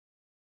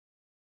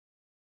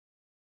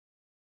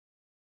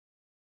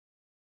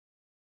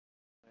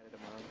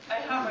I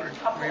have a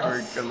couple We were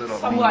of a little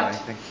somewhat mean,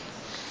 I think.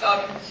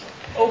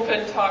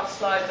 open talk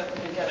slides at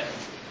the beginning.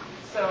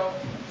 So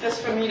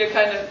just for me to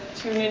kind of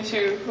tune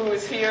into who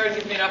is here and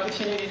give me an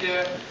opportunity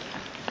to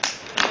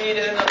read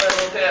in a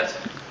little bit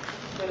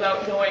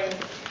without knowing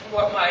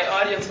what my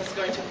audience was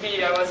going to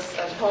be. I was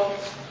at home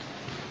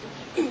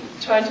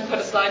trying to put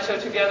a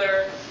slideshow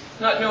together,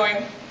 not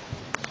knowing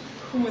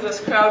who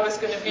this crowd was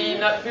going to be,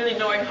 not really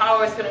knowing how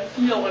I was going to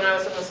feel when I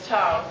was in this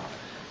town.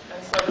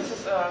 And so this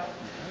is a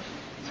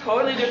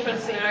totally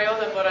different scenario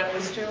than what I'm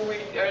used to.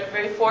 We are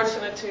very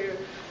fortunate to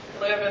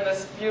live in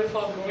this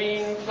beautiful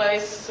green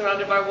place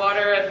surrounded by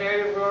water and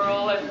very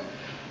rural, and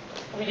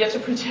we get to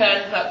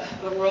pretend that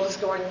the world is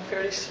going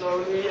fairly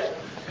slowly and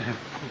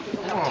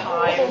people have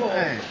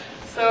time.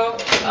 So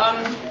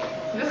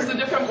this is a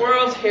different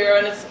world here,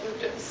 and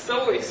it's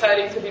so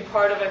exciting to be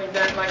part of an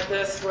event like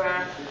this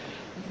where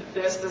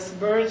there's this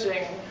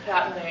merging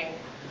happening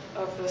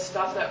of the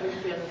stuff that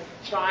we've been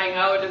trying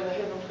out in the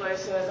hidden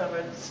places, and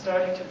we're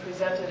starting to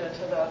present it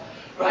into the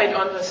right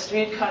on the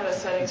street kind of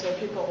settings where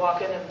people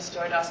walk in and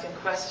start asking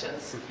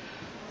questions.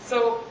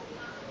 So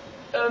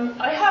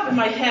I have in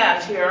my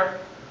hand here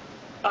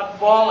a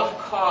ball of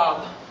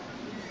cob.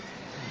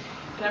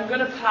 And I'm going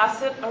to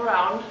pass it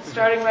around,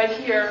 starting right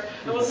here,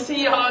 and we'll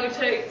see how long it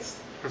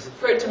takes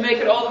for it to make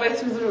it all the way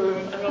through the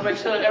room, and we'll make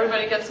sure that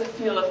everybody gets a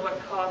feel of what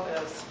cob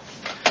is.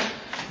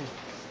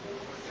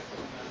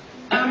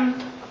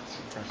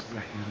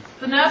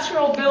 The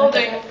natural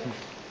building,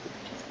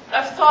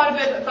 I've thought a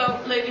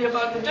bit lately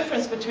about the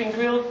difference between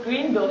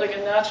green building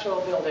and natural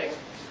building.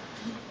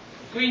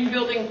 Green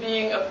building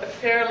being a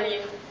fairly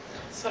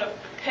sort of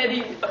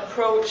heady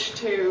approach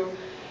to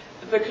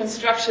the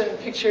construction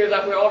picture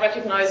that we all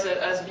recognize it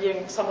as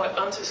being somewhat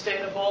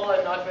unsustainable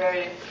and not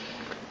very,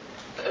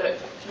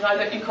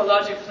 neither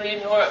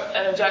ecologically nor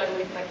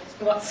energetically,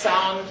 not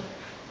sound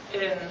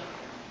in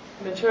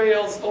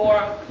materials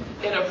or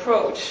in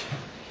approach.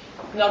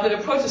 Now, the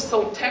approach is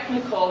so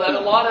technical that a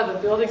lot of the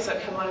buildings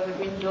that come out of the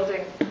green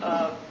building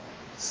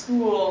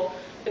school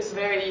is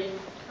very,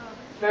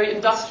 very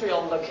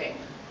industrial looking.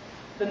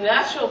 The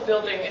natural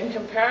building, in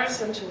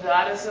comparison to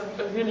that, is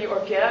a really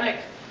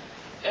organic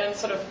and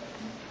sort of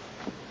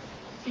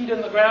feet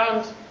in the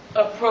ground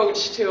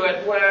approach to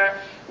it, where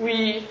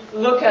we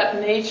look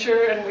at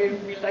nature and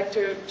we like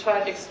to try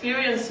and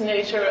experience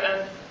nature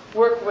and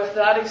work with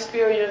that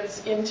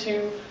experience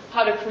into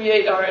how to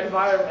create our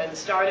environment,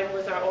 starting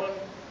with our own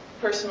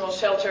personal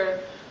shelter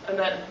and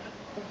then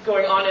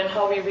going on in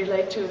how we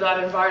relate to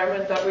that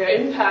environment that we are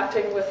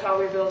impacting with how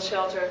we build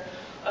shelter,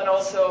 and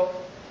also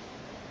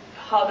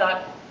how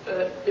that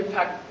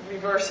impact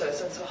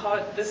reverses. And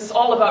so this is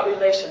all about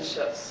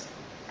relationships.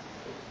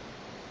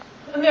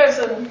 And there's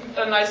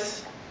a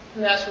nice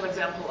natural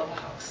example of a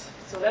house.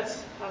 So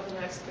let's have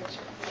the next picture.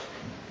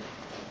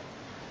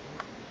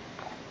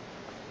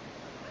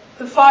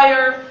 The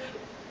fire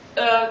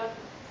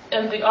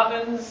and the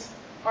ovens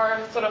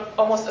are sort of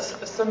almost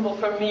a symbol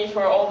for me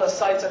for all the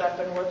sites that I've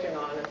been working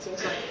on. It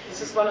seems like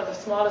this is one of the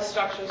smallest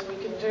structures we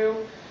can do.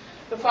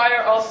 The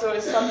fire also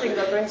is something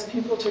that brings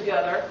people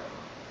together.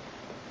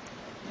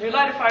 You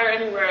light a fire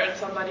anywhere and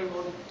somebody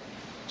will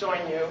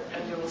join you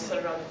and you will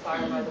sit around the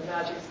fire by the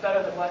magic. It's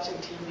better than watching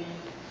TV.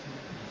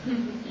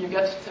 You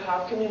get to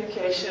have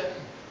communication,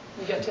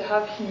 you get to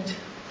have heat,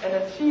 and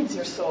it feeds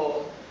your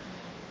soul.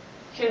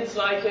 Kids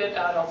like it,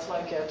 adults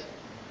like it.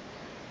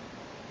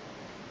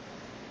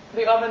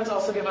 The ovens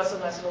also give us a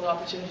nice little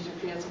opportunity to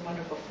create some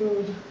wonderful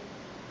food.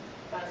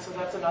 And so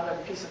that's another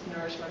piece of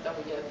nourishment that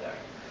we get there.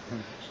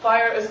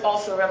 Fire is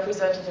also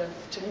representative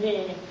to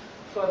me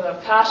for the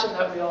passion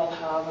that we all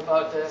have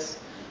about this.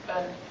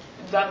 And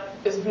that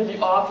is really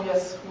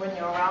obvious when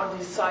you're around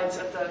these sites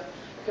at the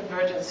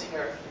convergence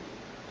here.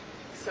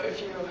 So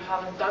if you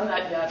haven't done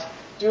that yet,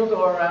 do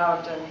go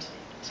around and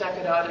check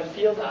it out and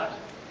feel that.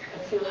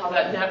 And feel how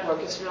that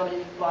network is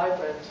really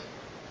vibrant.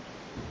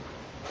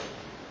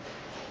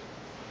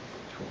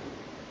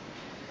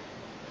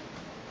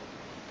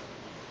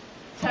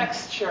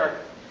 Texture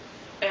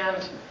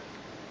and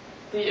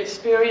the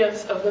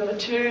experience of the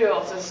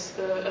materials is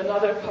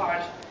another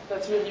part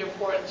that's really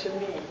important to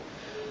me.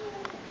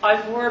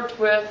 I've worked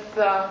with,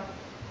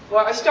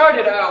 I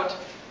started out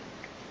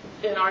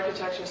in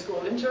architecture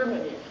school in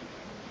Germany.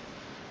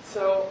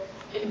 So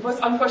it was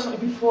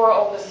unfortunately before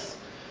all this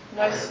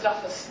nice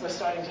stuff was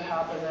starting to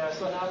happen there,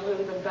 so I've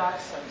really been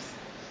back since.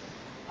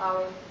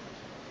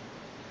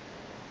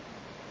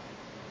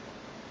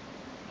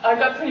 I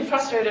got pretty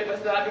frustrated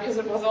with that because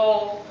it was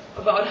all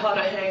about how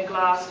to hang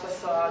glass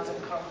facades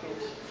and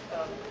concrete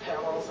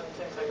panels and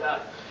things like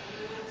that.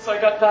 So I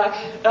got back,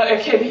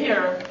 I came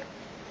here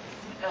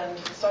and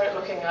started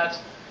looking at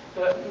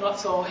the not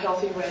so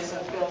healthy ways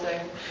of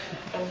building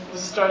and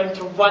was starting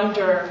to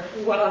wonder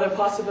what other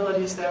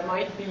possibilities there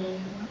might be.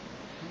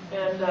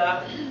 And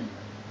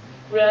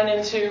ran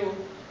into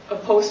a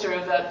poster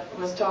that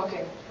was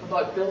talking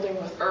about building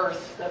with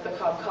earth that the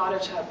Cobb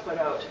Cottage had put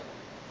out.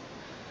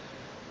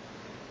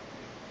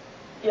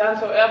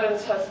 Janto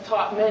Evans has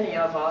taught many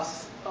of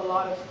us a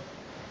lot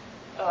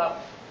of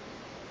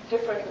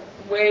different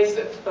ways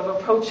of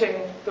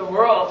approaching the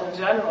world in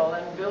general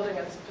and building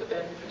in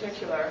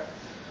particular.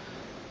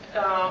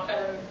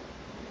 And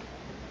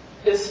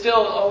is still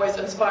always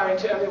inspiring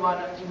to everyone.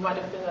 And you might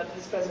have been at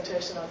his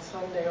presentation on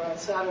Sunday or on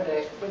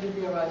Saturday. When did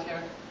we arrive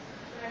here?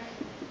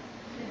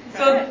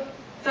 So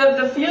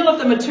the feel of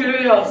the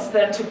materials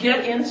then to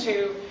get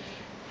into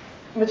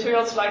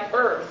materials like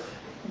earth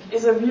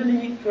is a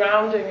really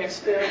grounding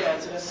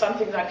experience. It is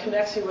something that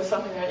connects you with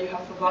something that you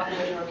have forgotten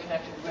that you were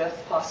connected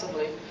with,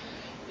 possibly.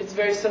 It's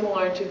very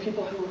similar to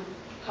people who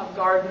have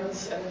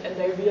gardens and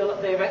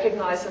they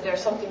recognize that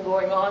there's something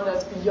going on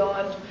that's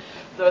beyond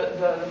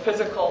the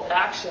physical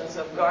actions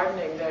of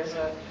gardening. There's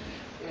a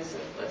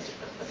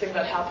thing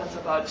that happens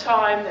about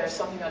time. There's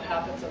something that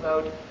happens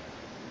about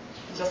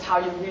just how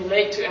you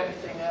relate to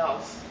everything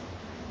else.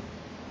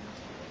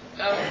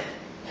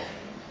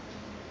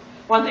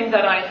 One thing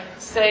that I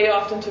say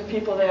often to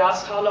people, they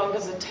ask, how long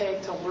does it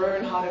take to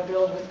learn how to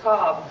build with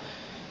cob?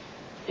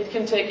 It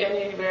can take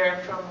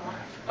anywhere from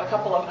a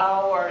couple of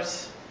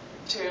hours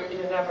to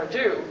you never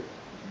do.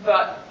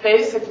 But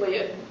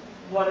basically,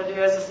 what it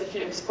is if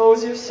you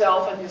expose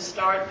yourself and you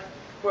start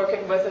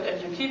working with it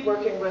and you keep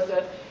working with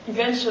it,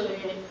 eventually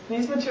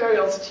these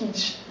materials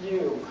teach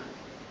you.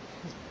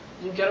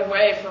 You get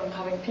away from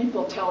having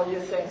people tell you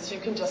things. You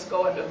can just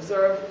go and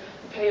observe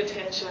and pay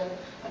attention.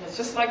 And it's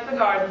just like the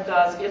garden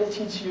does. It'll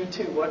teach you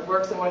too what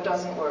works and what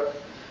doesn't work.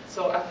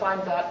 So I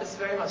find that is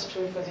very much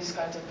true for these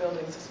kinds of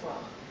buildings as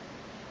well.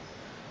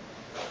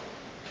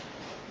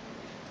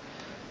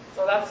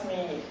 So that's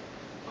me.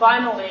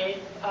 Finally,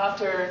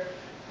 after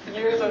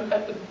years of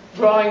at the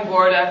drawing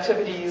board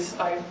activities,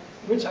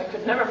 which I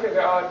could never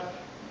figure out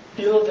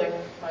building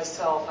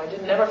myself. I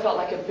never felt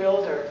like a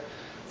builder.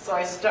 So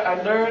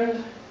I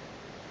learned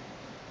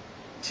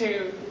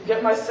to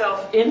get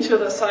myself into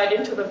the site,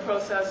 into the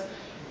process,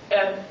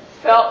 and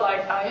felt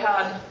like I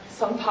had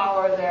some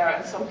power there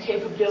and some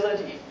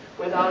capability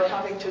without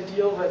having to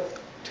deal with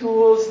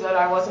tools that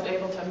I wasn't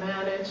able to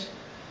manage,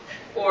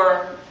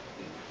 or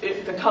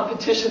the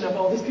competition of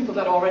all these people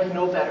that already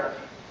know better.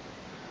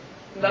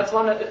 And that's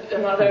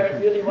another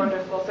really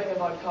wonderful thing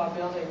about cob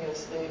building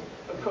is the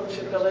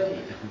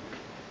approachability.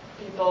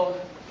 People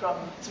from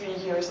 3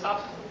 years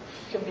up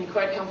can be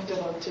quite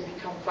comfortable to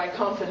become quite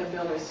confident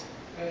builders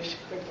very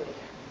quickly.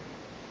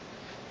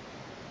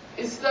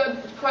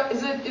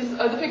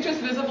 Are the pictures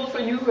visible for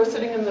you who are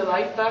sitting in the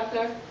light back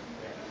there?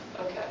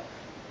 Okay.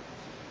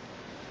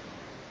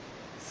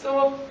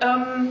 So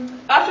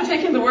after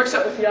taking the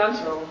workshop with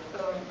Janto,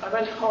 I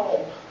went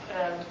home,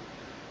 and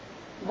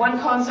one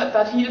concept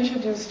that he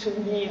introduced to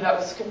me that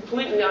was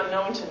completely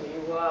unknown to me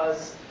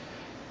was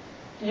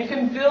you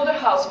can build a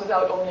house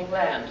without owning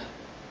land.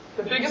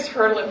 The biggest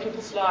hurdle in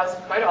people's lives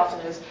quite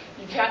often is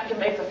you can't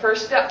make the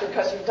first step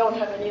because you don't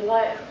have any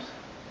land.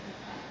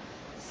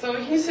 So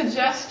he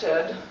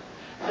suggested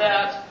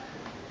that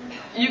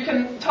you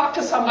can talk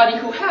to somebody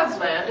who has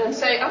land and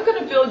say, I'm going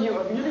to build you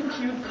a really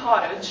cute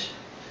cottage,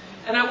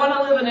 and I want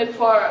to live in it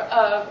for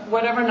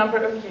whatever number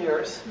of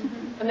years,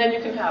 and then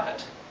you can have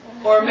it,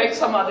 or make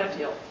some other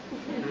deal.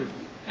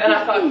 And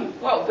I thought,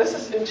 whoa, this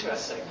is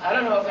interesting. I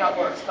don't know if that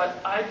works, but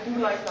I do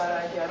like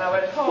that idea. And I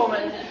went home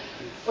and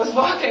was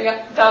walking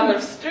down the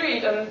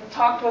street and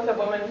talked with a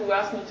woman who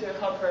asked me to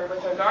help her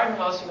with her garden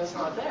while she was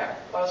not there,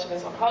 while she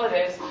was on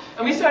holidays.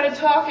 And we started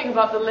talking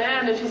about the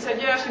land, and she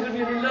said, yeah, she would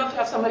really love to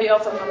have somebody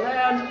else on the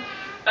land.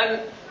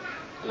 And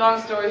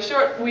long story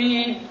short,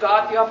 we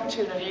got the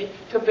opportunity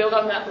to build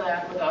on that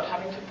land without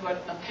having to put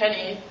a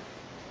penny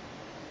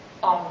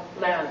on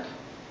land.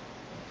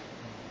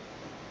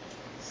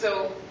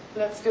 So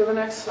let's do the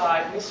next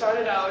slide. We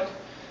started out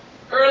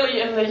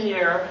early in the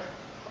year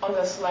on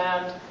this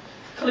land,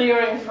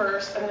 clearing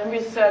first, and then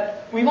we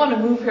said, we want to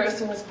move here as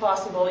soon as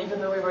possible, even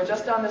though we were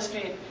just down the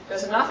street.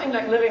 There's nothing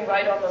like living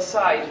right on the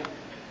site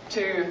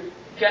to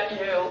get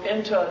you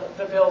into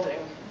the building.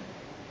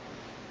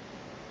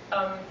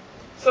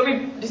 So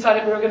we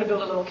decided we were going to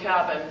build a little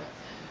cabin.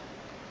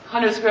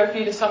 100 square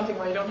feet is something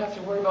where you don't have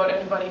to worry about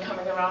anybody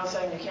coming around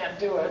saying you can't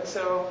do it.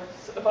 So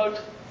it's about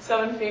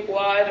 7 feet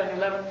wide and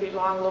 11 feet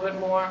long, a little bit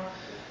more.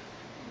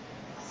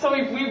 So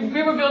we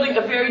were building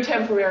a very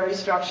temporary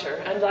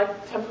structure. And like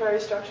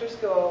temporary structures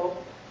go,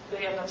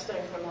 they end up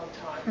staying for a long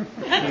time.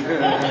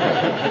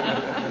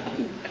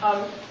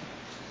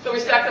 So we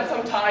stacked up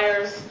some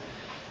tires,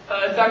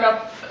 dug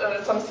up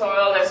some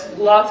soil. There's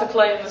lots of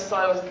clay in the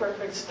soil. It was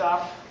perfect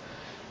stuff.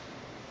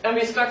 And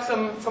we stuck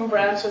some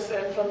branches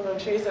in from the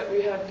trees that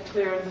we had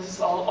cleared. This is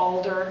all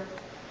alder.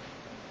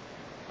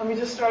 And we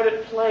just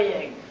started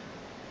playing.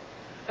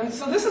 And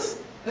so this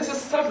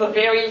is sort of the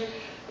very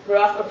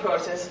rough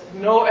approach. There's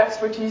no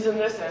expertise in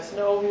this. There's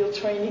no real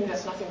training.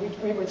 There's nothing.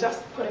 We were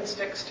just putting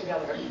sticks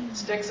together,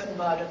 sticks and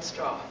mud and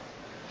straw.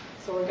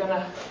 So we're going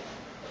to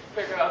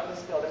figure out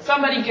this building.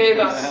 Somebody gave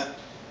us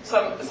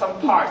some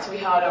parts. We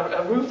had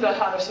a roof that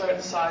had a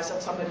certain size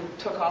that somebody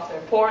took off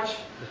their porch.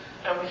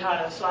 And we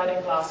had a sliding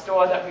glass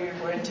door that we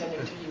were intending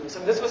to use.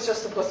 And this was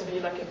just supposed to be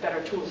like a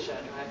better tool shed,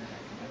 right?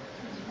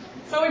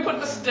 So we put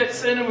the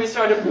sticks in and we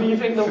started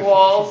weaving the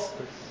walls.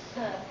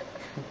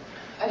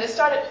 And it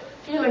started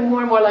feeling more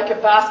and more like a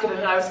basket,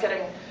 and I was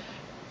getting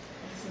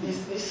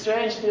these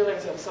strange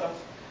feelings of sort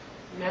of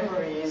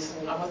memories,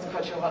 and I wasn't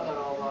quite sure what that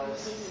all was.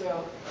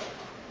 So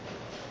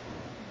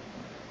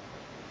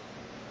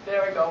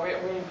there we go.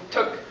 We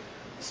took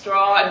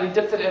straw and we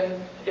dipped it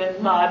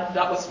in mud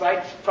that was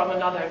right from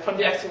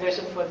the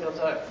excavation for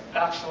the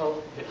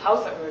actual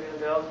house that we were going to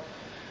build,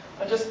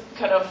 and just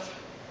kind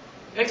of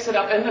mixed it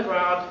up in the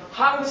ground,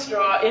 hung the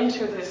straw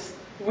into this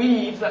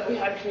weave that we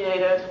had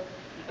created,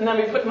 and then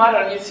we put mud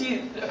on. You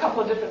see a couple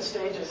of different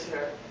stages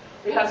here.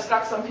 We had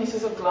stuck some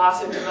pieces of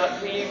glass into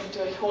that weave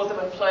to hold them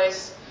in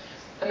place,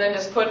 and then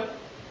just put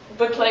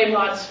the clay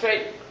mud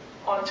straight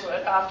onto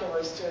it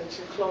afterwards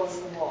to close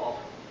the wall.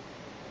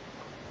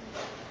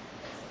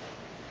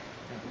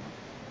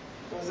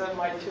 Those are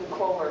my two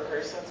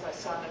co-workers. That's my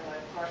son and my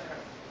partner.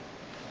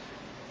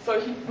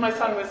 So my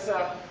son was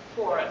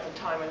 4 at the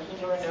time, and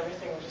he learned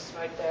everything just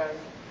right there and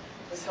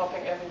was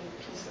helping every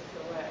piece of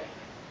the way.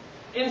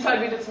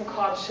 Inside we did some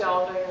cod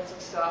shelving and some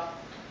stuff,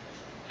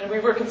 and we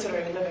were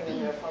considering living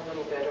in there for a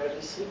little bit, or at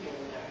least sleeping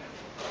in there.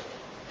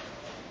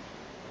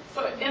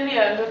 So in the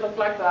end, it looked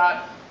like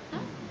that.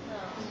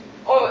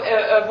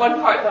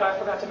 One part that I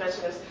forgot to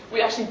mention is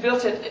we actually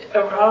built it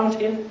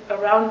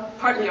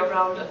partly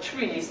around a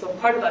tree. So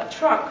part of that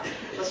trunk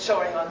was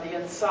showing on the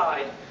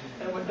inside,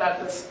 and with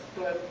that,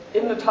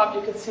 in the top,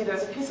 you can see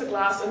there's a piece of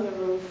glass in the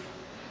roof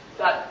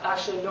that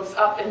actually looks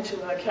up into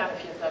the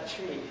canopy of that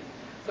tree.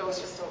 So it was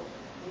just a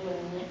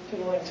really neat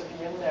feeling to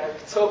be in there,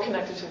 so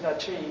connected to that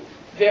tree.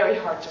 Very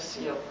hard to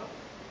seal.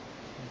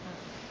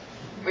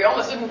 We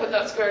almost didn't put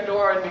that square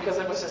door in because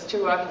it was just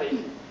too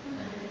ugly.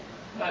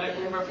 But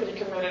we were pretty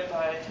committed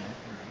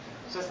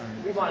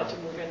we wanted to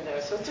move in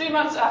there. So 3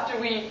 months after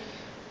we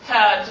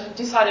had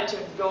decided to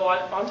go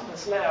onto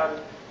this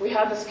land, we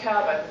had this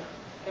cabin,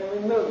 and we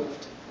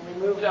moved. And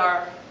we moved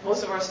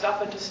most of our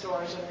stuff into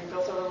storage, and we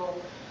built a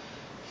little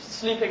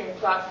sleeping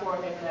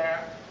platform in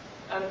there.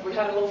 And we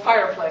had a little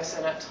fireplace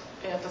in it.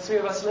 And the 3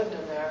 of us lived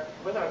in there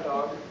with our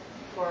dog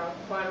for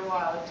quite a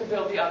while to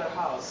build the other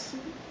house.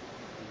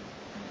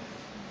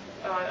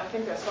 I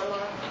think there's one more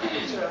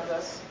picture of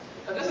this.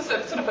 And this is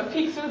sort of a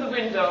peek through the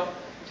window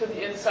to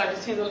the inside.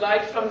 You see the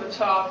light from the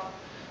top.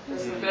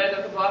 There's the bed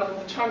at the bottom,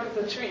 and the trunk of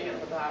the tree in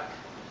the back.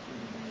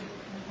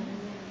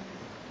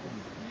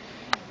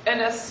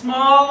 And as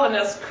small and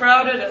as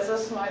crowded as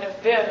this might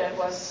have been, it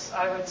was,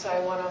 I would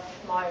say, one of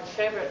my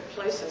favorite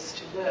places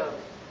to live.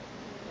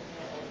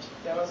 And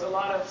there was a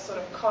lot of sort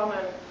of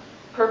common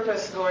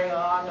purpose going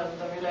on, and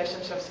the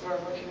relationships were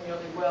working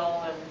really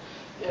well, and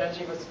the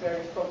energy was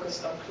very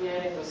focused on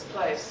creating this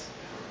place.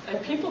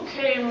 And people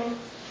came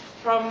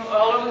from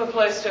all over the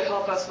place to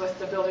help us with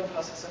the building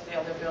process of the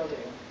other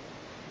building.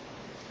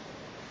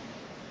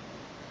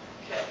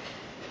 Okay.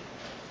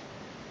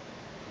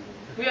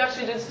 We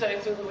actually did stay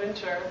through the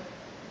winter,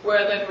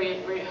 where then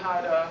we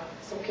had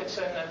some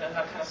kitchen and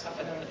that kind of stuff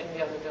in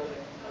the other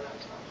building at that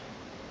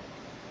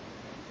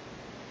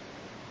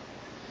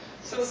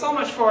time. So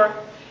much for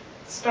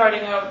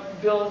starting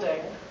out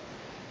building.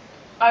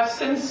 I've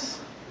since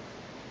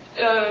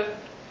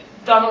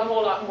done a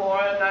whole lot more,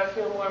 and I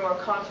feel more and more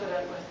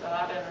confident with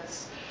that, and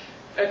it's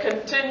a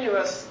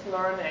continuous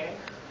learning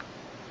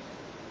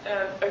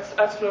and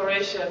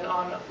exploration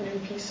on new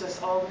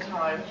pieces all the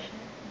time.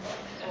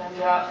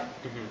 And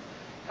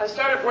I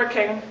started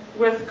working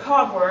with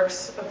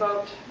Cobworks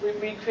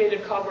we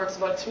created Cobworks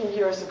about 3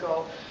 years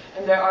ago,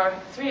 and there are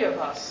 3 of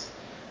us.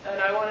 And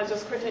I want to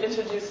just quickly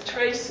introduce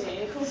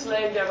Tracy, who's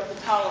laying there with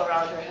a towel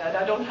around her head.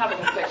 I don't have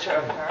any picture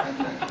of her.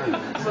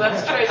 So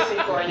that's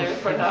Tracy for you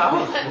for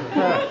now.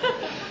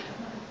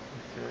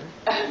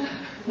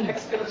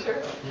 Next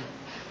picture.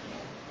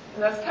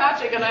 And that's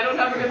Patrick, and I don't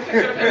have a good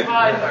picture of him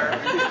either.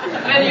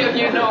 Many of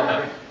you know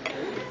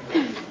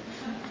him.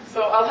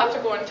 So I'll have to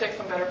go and take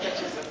some better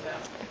pictures of them.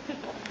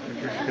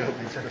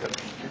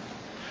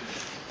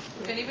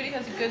 If anybody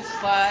has a good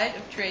slide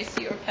of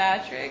Tracy or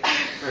Patrick.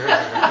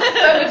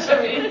 Send it to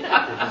me.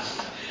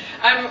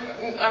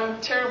 I'm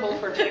terrible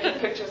for taking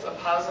pictures of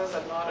houses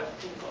and not of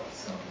people.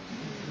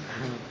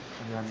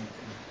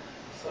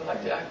 So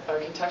like the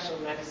architectural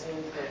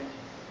magazine thing.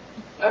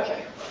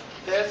 Okay,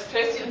 there's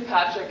Tracy and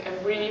Patrick,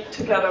 and we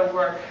together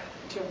work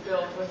to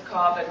build with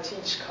Cobb and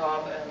teach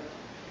Cobb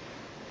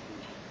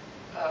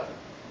and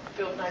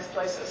build nice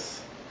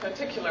places,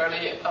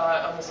 particularly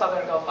on the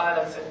southern Gulf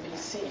Islands in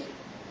BC.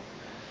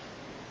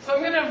 So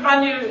I'm going to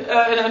run you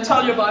and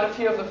tell you about a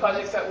few of the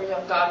projects that we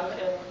have done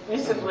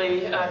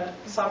recently, and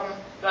some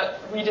that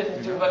we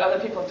didn't do, but other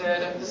people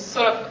did. And this is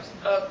sort of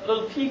a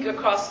little peek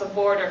across the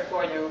border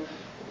for you.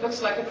 It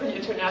looks like a pretty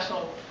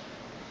international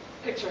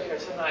picture here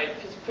tonight.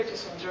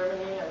 Pictures from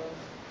Germany and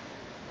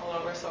all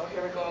over. So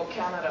here we go,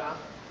 Canada.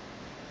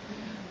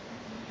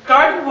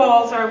 Garden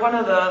walls are one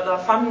of the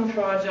funding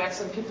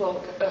projects, and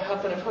people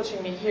have been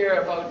approaching me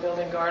here about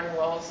building garden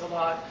walls a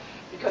lot,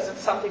 because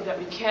it's something that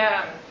we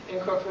can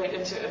incorporate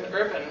into an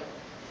urban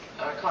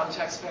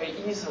context very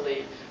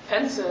easily.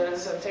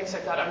 Fences and things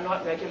like that are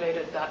not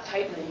regulated that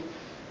tightly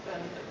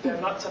and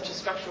they're not such a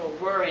structural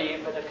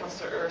worry when it comes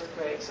to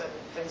earthquakes and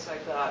things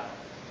like that.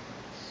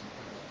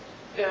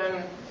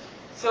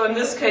 So in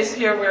this case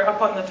here, we're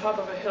up on the top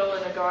of a hill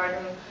in a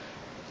garden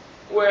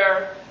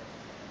where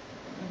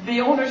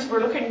the owners were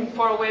looking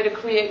for a way to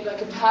create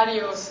like a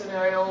patio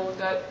scenario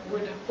that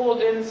would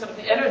hold in some of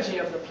the energy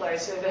of the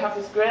place. So they have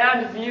this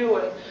grand view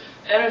and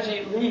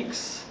energy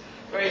leaks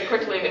very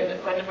quickly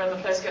when the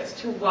place gets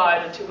too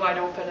wide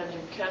open and you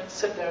can't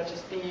sit there and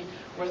just be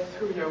with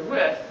who you're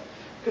with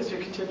because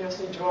you're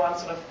continuously drawn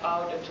sort of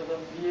out into the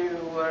view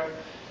or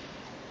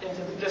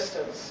into the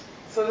distance.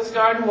 So this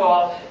garden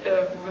wall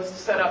was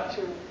set up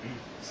to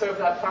serve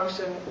that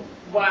function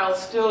while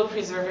still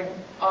preserving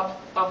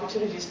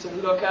opportunities to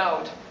look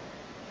out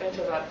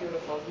into that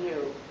beautiful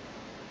view.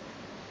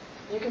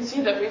 You can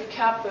see that we've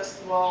capped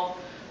this wall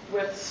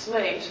with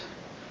slate,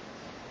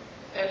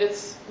 and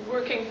it's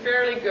working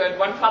fairly good.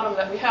 One problem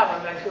that we have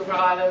on Vancouver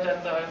Island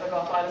and the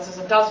Gulf Islands is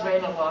it does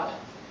rain a lot,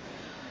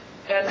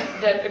 and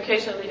then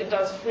occasionally it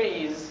does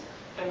freeze,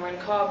 and when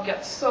cob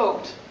gets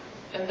soaked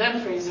and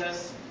then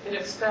freezes, it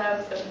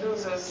expands and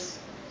loses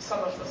some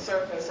of the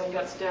surface and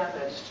gets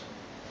damaged.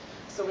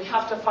 So we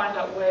have to find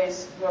out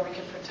ways where we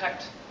can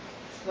protect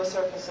the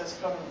surfaces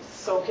from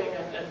soaking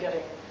and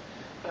getting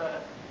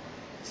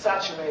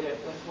saturated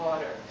with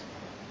water.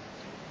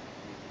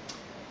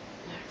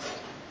 Next.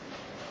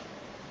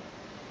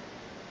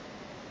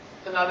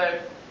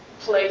 Another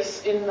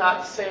place in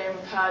that same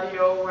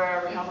patio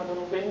where we have a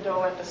little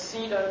window and the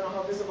seat. I don't know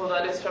how visible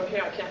that is from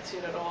here. I can't see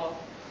it at all.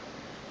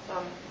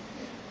 I'm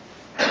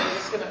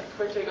just going to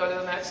quickly go to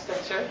the next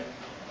picture.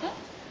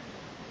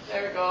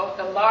 There we go.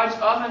 A large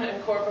oven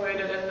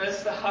incorporated in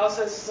this. The house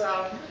is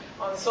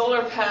on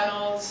solar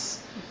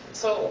panels.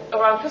 So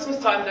around Christmas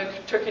time, the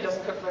turkey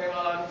doesn't cook very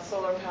well on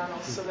solar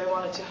panels, so they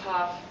wanted to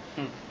have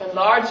a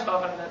large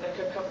oven that they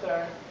could cook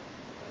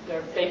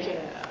their baking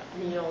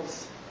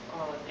meals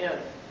in.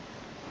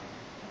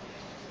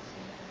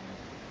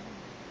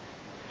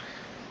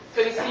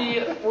 So you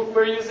see,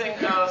 we're using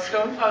a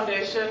stone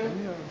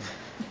foundation,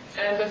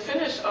 and the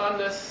finish on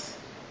this,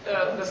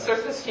 the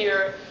surface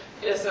here,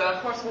 is a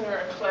horse manure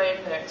and clay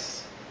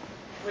mix,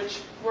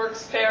 which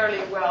works fairly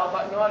well,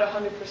 but not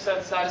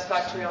 100%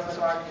 satisfactory on the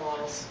garden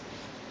walls.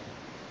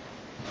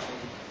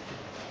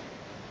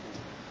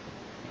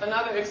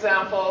 Another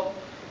example,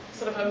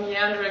 sort of a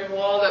meandering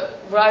wall that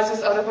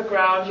rises out of the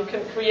ground. You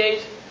can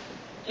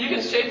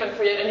shape and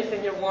create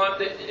anything you want.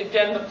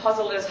 Again, the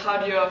puzzle is how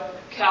do you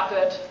cap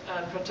it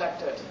and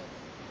protect it.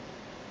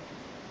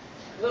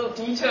 A little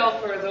detail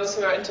for those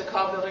who are into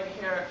cob building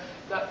here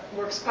that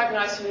works quite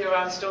nicely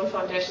around stone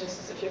foundations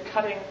is if you're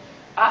cutting,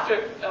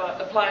 after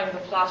applying the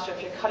plaster,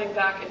 if you're cutting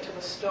back into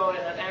the stone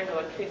in an angle,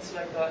 it creates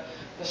like the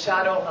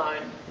shadow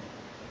line.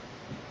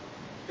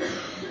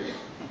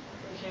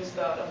 We've used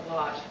that a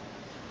lot.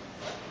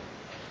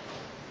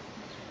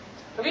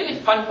 A really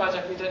fun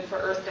project we did for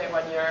Earth Day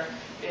one year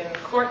in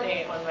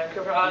Courtenay on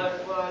Vancouver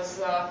Island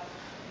was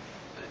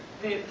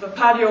the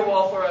patio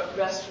wall for a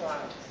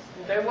restaurant.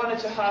 They wanted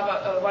to have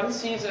a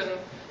one-season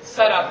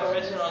setup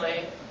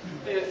originally.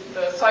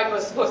 The site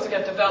was supposed to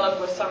get developed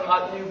with some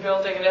new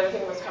building and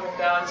everything was coming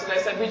down. So they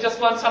said, we just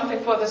want something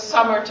for the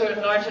summer to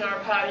enlarge our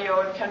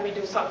patio, and can we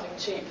do something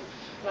cheap?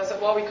 And I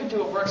said, well, we could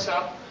do a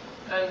workshop,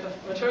 and the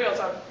materials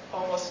are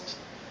almost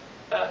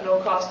at no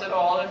cost at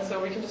all, and so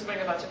we can just bring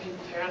a bunch of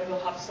people here and we'll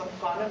have some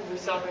fun and we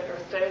celebrate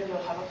Earth Day and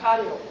you'll have a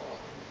patio wall.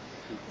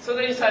 So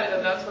they decided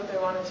that that's what they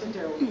wanted to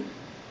do.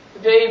 The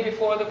day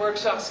before the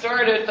workshop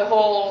started, the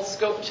whole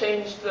scope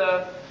changed.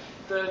 The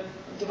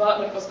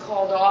development was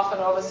called off,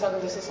 and all of a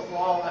sudden this is a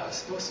wall that was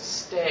supposed to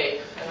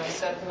stay. And I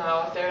said,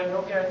 no, there are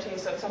no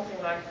guarantees that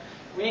something like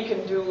we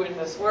can do in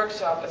this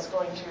workshop is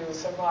going to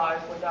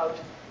survive without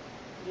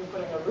you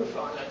putting a roof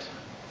on it.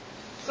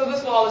 So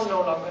this wall is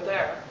no longer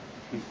there.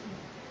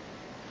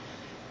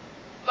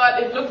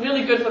 But it looked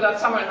really good for that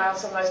summer, and I have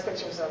some nice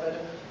pictures of it.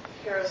 And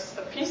here's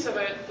a piece of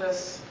it.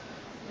 This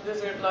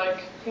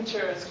lizard-like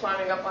creature is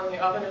climbing up on the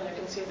oven, and you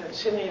can see the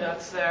chimney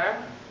that's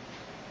there.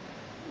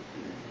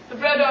 The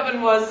bread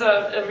oven was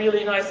a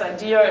really nice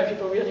idea, and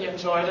people really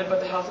enjoyed it, but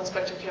the health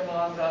inspector came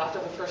along after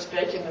the first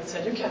baking and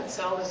said, you can't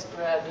sell this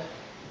bread.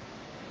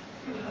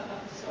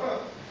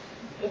 So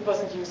it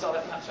wasn't used all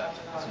that much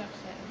after that.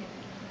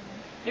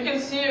 You can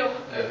see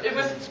it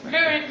was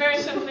very, very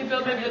simply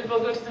built. Maybe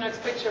we'll go to the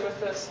next picture with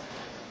this.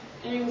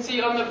 You can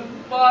see on the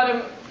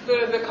bottom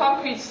the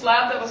concrete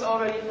slab that was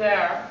already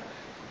there.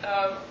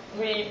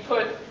 We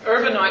put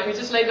urbanite. We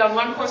just laid down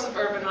one course of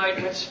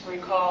urbanite, which we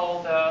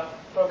call the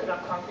broken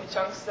up concrete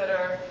chunks that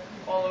are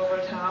all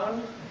over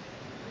town.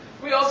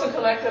 We also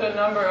collected a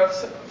number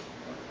of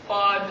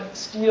odd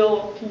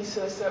steel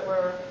pieces that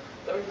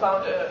we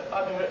found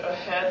under a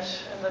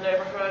hedge in the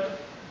neighborhood,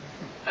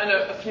 and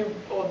a few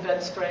old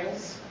bed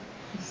springs.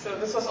 So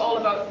this was all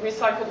about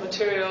recycled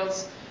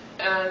materials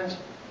and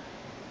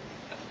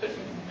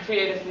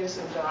creative use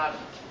of that.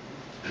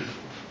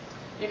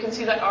 You can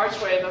see that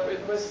archway that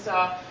it was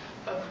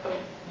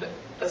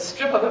a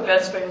strip of a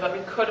bed spring that we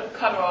could have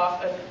cut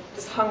off and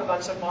just hung a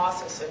bunch of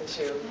mosses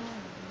into.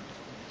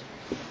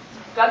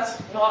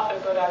 That's not a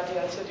good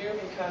idea to do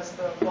because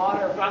the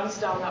water runs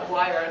down that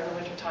wire in the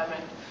wintertime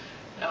and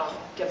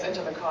gets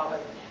into the cob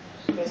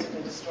and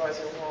basically destroys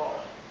your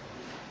wall.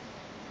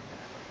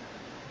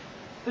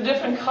 The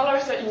different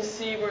colors that you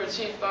see were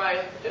achieved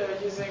by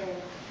using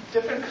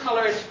different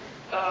colored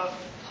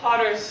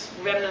potter's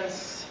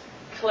remnants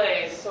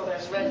clays. So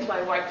there's red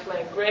clay, white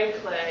clay, gray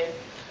clay,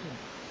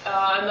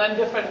 and then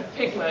different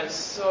pigments.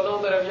 So a little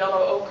bit of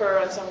yellow ochre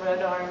and some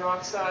red iron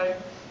oxide.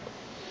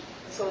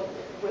 So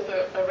with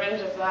a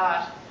range of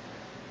that,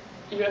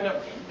 you end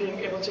up being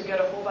able to get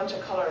a whole bunch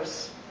of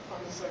colors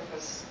on the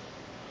surface.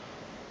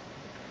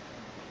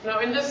 Now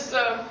in this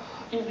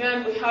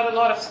event, we had a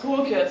lot of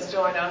school kids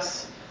join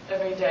us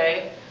every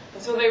day.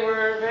 And so they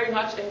were very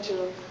much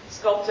into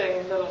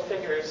sculpting little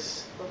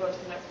figures. We'll go to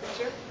the next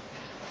picture.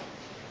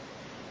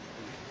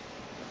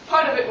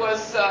 Part of it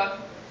was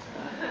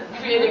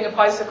creating a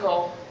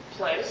bicycle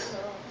place.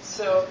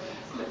 So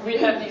we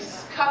had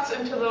these cuts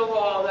into the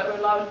wall that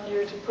allowed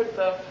you to put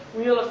the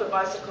wheel of the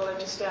bicycle in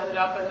to stand it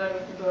up, and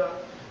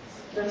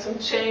then some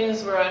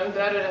chains were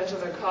embedded into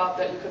the cob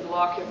that you could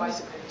lock your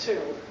bicycle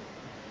to.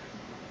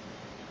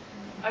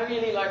 I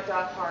really liked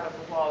that part of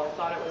the wall. I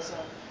thought it was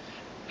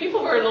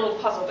people were a little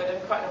puzzled. They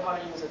didn't quite know how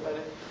to use it, but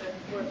it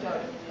worked out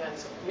in the end.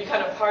 So we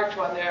kind of parked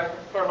one there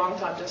for a long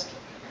time just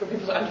for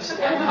people to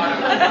understand how to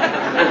use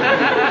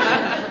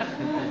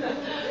it.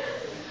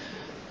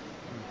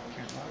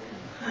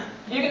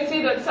 You can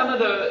see that some of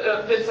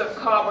the bits of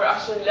cob were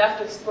actually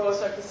left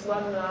exposed, like this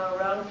one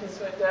round piece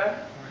right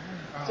there,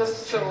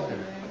 just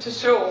to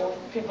show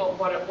people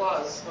what it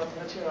was, what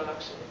the material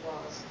actually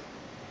was.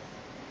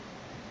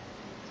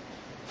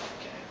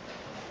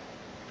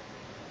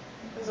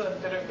 This is a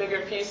bit of a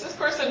bigger piece. This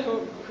person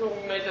who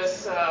made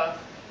this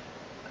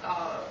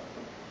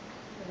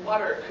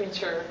water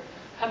creature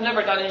had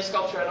never done any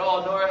sculpture at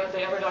all, nor had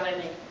they ever done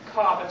any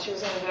cob, and she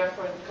was only there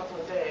for a couple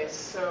of days.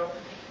 So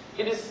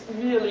it is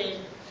really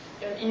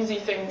an easy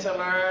thing to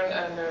learn,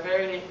 and they're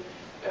very,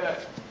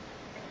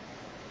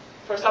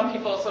 for some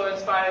people, so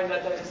inspiring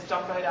that they just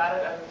jump right at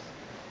it and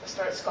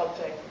start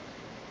sculpting.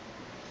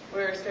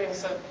 We're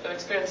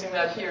experiencing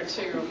that here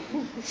too.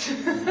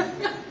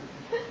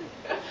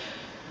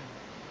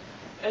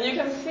 And you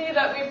can see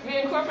that we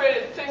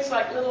incorporated things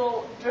like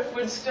little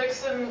driftwood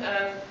sticks and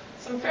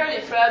some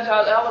fairly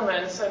fragile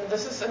elements. And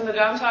this is in the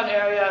downtown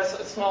area. It's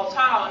a small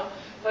town,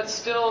 but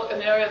still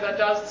an area that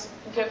does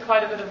get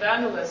quite a bit of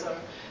vandalism.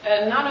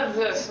 And none of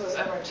this was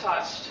ever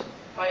touched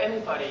by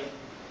anybody.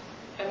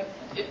 And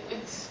it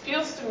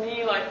feels to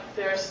me like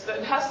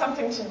it has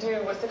something to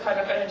do with the kind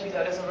of energy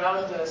that is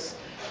around this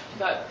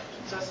that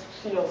just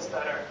feels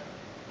better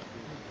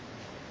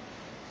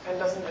and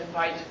doesn't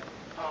invite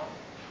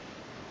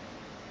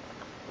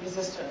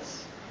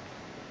resistance.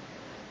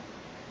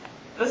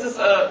 This is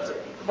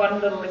one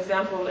little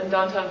example in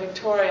downtown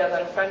Victoria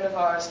that a friend of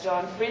ours,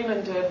 John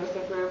Freeman, did with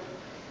a group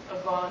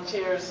of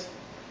volunteers.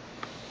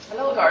 A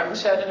little garden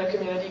shed in a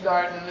community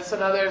garden. It's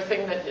another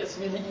thing that is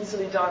really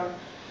easily done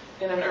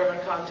in an urban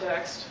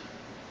context.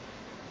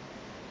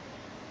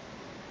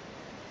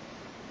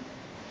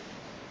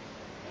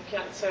 I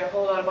can't say a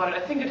whole lot about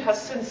it. I think it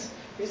has since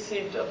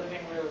received a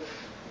living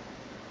roof.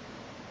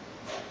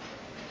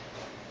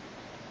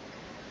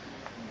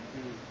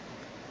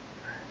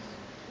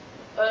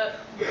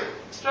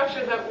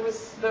 Structure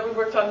that we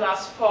worked on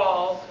last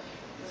fall.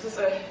 This is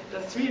the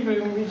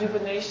 3-room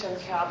rejuvenation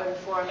cabin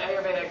for an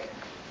Ayurvedic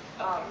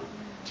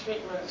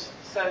treatment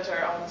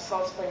center on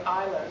Salt Spring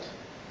Island.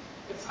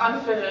 It's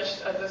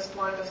unfinished at this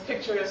point. This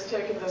picture is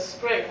taken this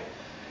spring.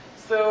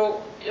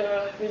 So,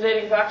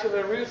 relating back to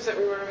the roofs that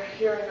we were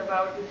hearing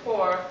about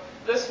before,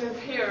 this roof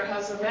here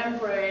has a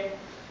membrane,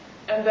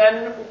 and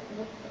then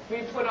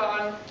we put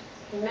on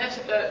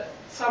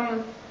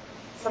some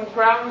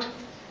ground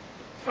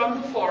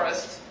from the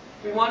forest.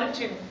 We wanted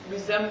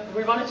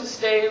to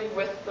stay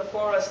with the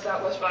forest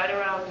that was right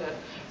around it.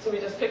 So we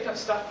just picked up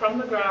stuff from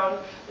the ground,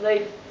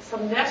 laid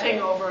some netting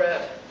over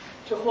it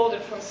to hold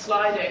it from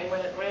sliding when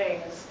it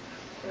rains,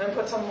 and then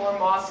put some more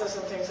mosses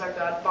and things like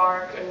that,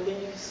 bark and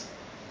leaves.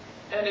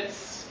 And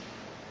it's,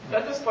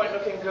 at this point,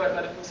 looking good,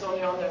 but it was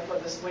only on there for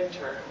this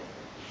winter.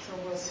 So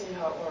we'll see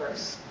how it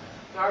works.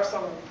 There are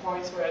some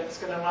points where it's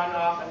going to run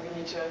off, and we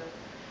need to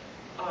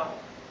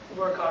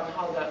work on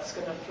how that's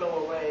going to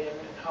flow away and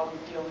how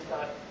we deal with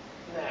that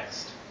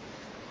next.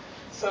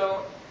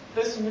 So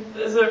this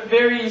is a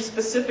very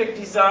specific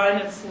design.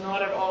 It's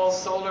not at all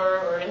solar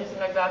or anything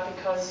like that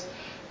because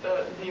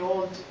the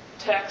old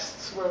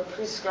texts were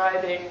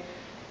prescribing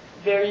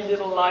very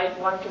little light,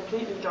 one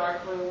completely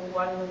dark room,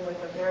 one room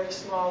with a very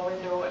small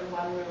window, and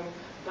one room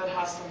that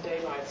has some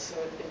daylight. So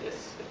it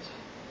is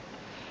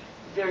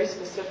a very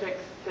specific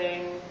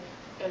thing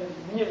and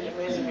really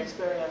amazing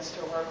experience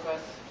to work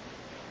with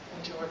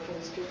and to work for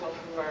these people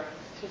who are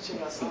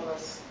teaching us all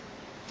this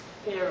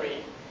theory.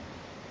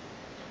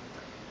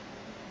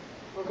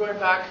 We're going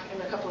back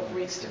in a couple of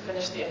weeks to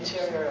finish the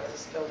interior of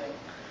this building.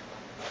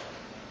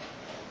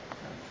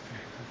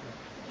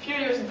 A few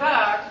years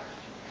back,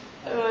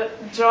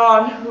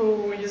 John,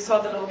 who you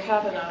saw the little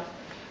cabin of,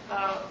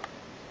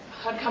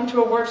 had come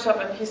to a workshop,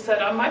 and he said,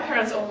 my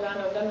parents own land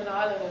on Lemon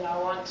Island, and I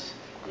want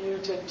you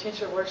to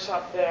teach a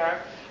workshop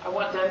there. I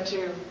want them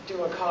to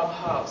do a cob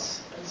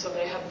house. And so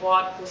they had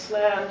bought this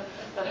land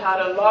that had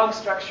a log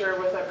structure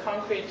with a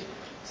concrete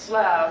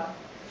slab,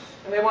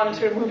 and they wanted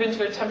to move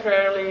into it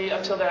temporarily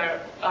until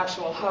their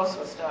actual house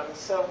was done.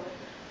 So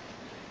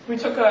we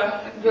took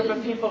a group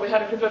of people, we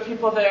had a group of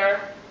people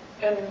there,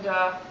 and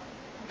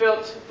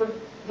built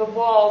the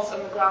walls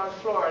and the ground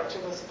floor to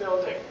this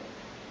building.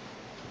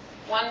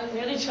 One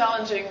really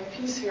challenging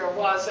piece here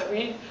was that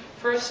we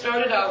first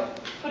started out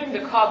putting the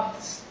cob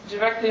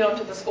directly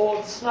onto this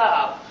old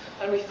slab,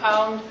 and we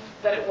found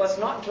that it was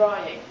not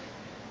drying.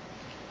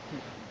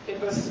 We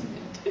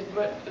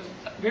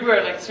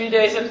were like 3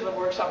 days into the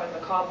workshop, and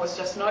the cob was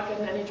just not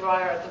getting any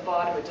drier at the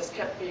bottom. It just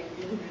kept being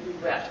really, really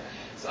wet.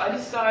 So I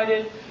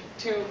decided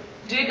to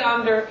dig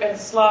under and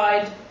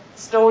slide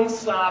stone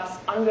slabs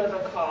under the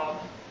cob,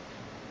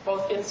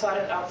 both inside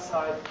and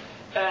outside,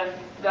 and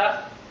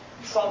that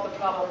solved the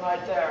problem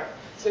right there.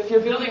 So if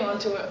you're building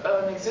onto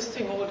an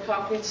existing old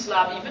concrete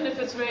slab, even if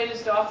it's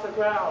raised off the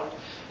ground,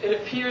 it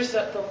appears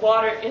that the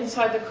water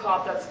inside the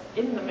cob that's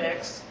in the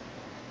mix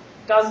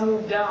does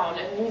move down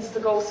and needs to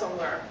go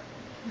somewhere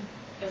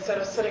instead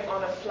of sitting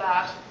on a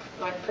flat,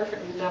 like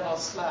perfectly level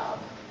slab.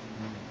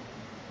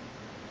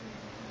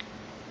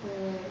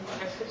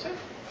 Next picture.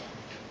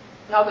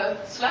 Now the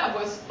slab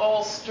was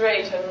all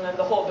straight, and then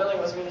the whole building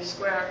was really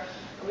square.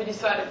 And we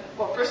decided,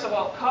 well, first of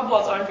all, cob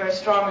walls aren't very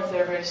strong if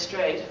they're very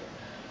straight.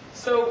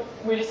 So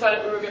we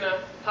decided we were going to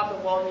have the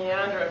wall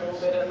meander a little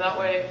bit, and that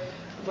way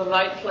the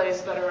light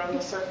plays better on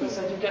the surface,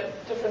 and you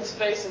get different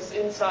spaces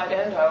inside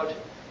and out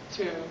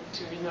to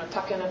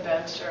tuck in a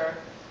bench or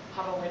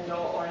have a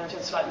window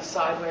oriented slightly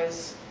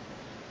sideways,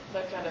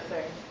 that kind of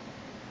thing.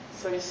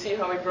 So you see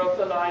how we broke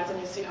the lines, and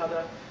you see how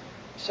the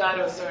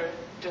shadows are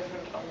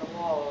different on the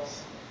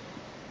walls.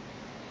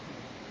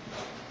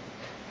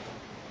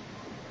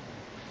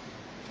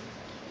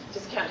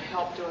 Just can't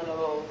help doing a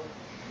little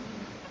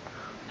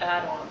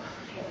add-on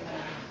here and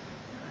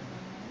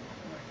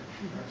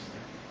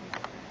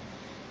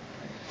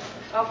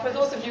there. For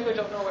those of you who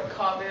don't know what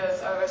cob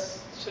is, I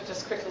should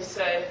just quickly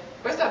say,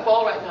 where's that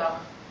ball right now?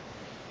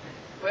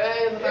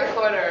 Way in the back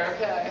corner,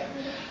 okay.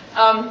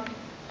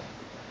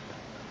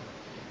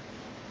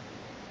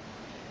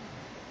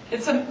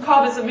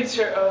 Cob is a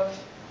mixture of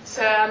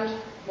sand,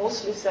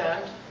 mostly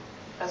sand,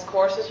 as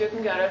coarse as you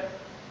can get it,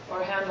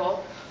 or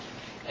handle,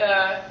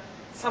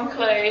 some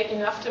clay,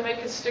 enough to make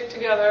it stick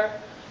together,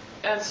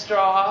 and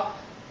straw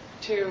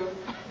to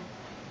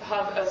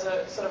have as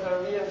a sort of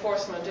a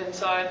reinforcement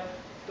inside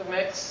the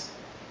mix,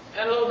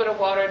 and a little bit of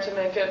water to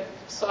make it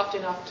soft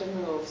enough to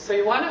move. So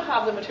you want to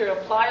have the material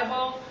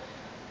pliable,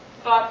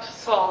 but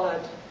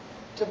solid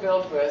to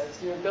build with.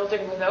 You're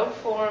building without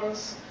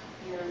forms.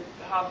 You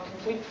have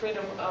complete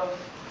freedom of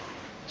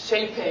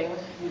shaping.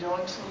 You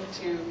don't need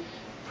to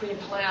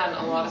pre-plan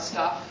a lot of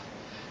stuff.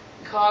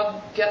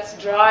 Cob gets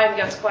dry and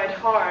gets quite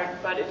hard,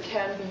 but it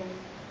can be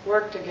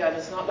worked again.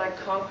 It's not like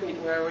concrete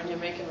where when you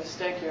make a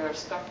mistake, you're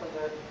stuck with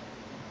it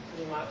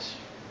pretty much.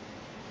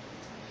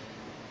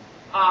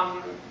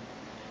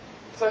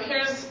 So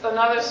here's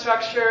another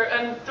structure,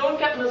 and don't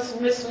get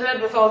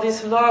misled with all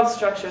these log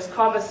structures.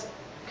 Cob is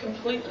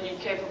completely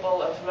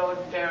capable of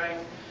load-bearing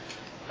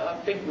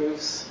big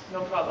roofs,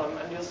 no problem,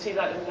 and you'll see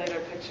that in later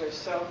pictures.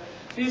 So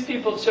these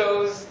people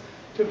chose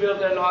to build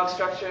their log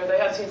structure. They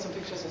had seen some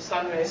pictures of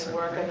Sunray's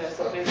work, and there's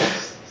a big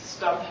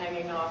stump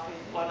hanging off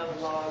one of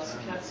the logs. You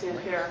can't see it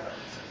here.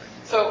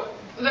 So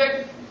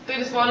they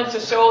just wanted to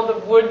show the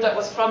wood that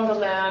was from the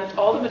land.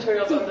 All the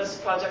materials on this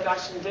project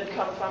actually did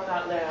come from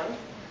that land,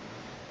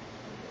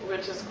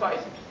 which is quite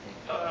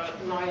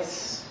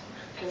nice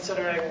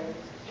considering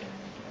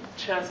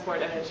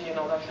transport energy and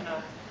all that kind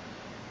of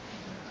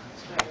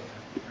thing.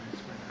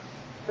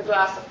 The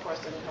glass, of course,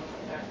 didn't come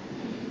from there.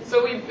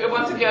 So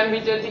once again, we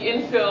did the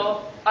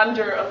infill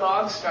under a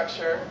log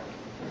structure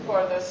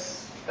for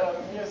this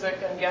music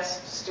and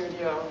guest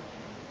studio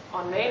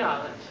on Main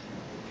Island.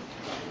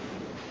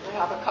 I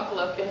have a couple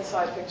of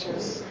inside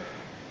pictures.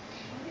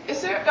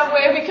 Is there a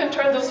way we can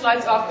turn those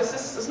lights off? Because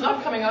this is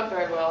not coming out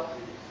very well.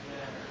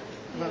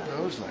 What about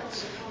those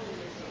lights?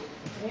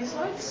 These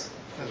lights?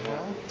 As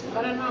well?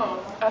 I don't know.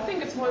 I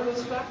think it's more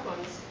those black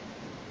ones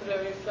that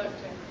are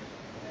reflecting.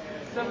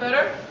 Is that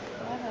better?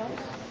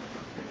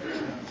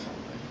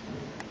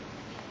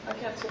 I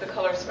can't see the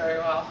colors very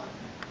well.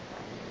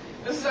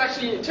 This is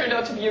actually turned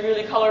out to be a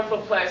really colorful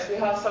place. We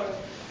have some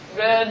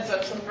reds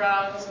and some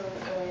browns and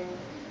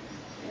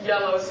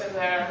yellows in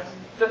there.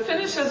 The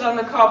finishes on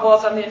the cob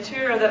walls on the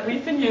interior that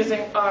we've been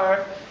using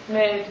are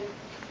made,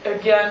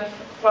 again,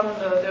 from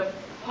the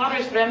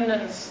potter's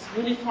remnants,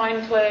 really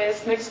fine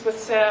clays mixed with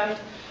sand.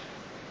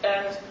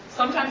 And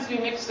sometimes we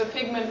mix the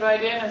pigment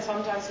right in, and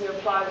sometimes we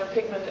apply the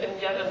pigment in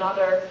yet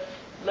another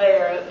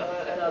layer,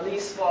 in a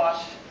lease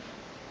wash,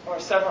 or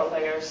several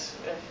layers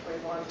if we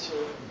want to.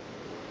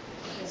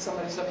 I think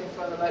somebody's looking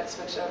for the light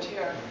switch out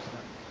here.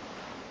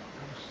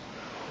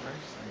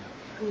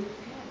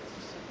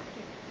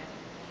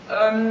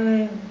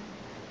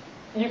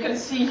 you can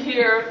see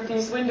here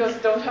these windows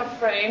don't have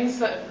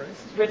frames,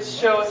 which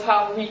shows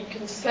how we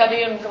can set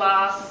in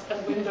glass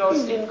and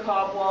windows in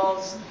cob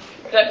walls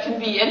that can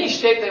be any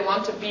shape they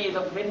want to be.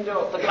 The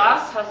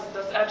glass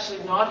does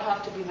actually not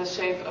have to be the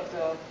shape of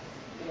the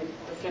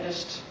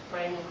finished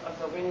frame of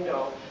the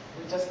window.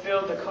 We just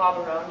build the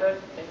cob around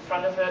it, in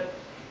front of it,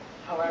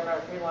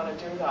 however we want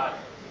to do that.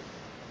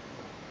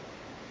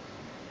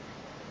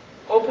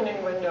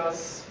 Opening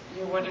windows,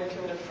 you would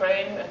include a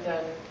frame and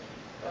then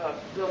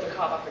build the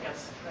cob up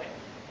against the frame.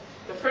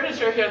 The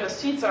furniture here, the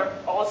seats are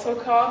also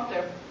cob.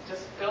 They're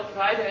just built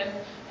right in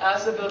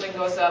as the building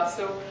goes up.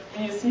 So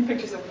when you see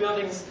pictures of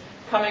buildings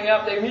coming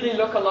up, they really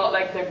look a lot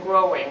like they're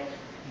growing.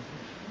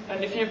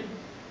 And if you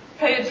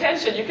pay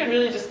attention, you can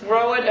really just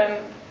grow it,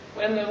 and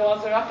when the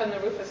walls are up and the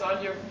roof is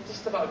on, you're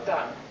just about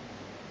done.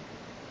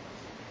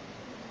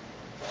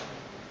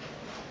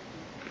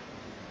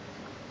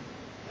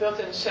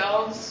 Built-in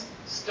shelves,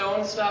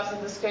 stone slabs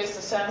in this case.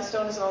 The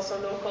sandstone is also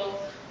local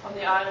on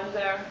the island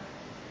there.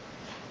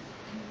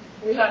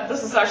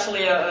 This is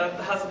actually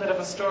has a bit of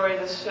a story,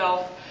 this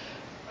shelf.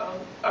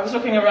 I was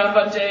looking around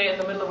one day in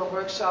the middle of a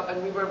workshop,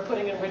 and we were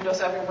putting in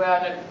windows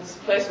everywhere, and this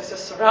place was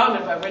just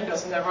surrounded by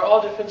windows, and they were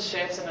all different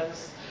shapes, and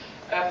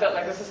I felt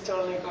like this is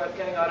totally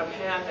getting out of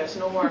hand. There's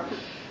no more,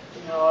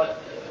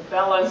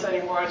 balance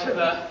anymore to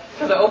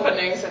the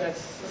openings, and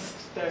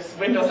there's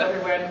windows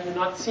everywhere, and you're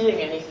not seeing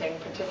anything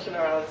particular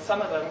on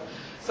some of them.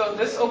 So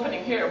this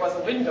opening here was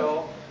a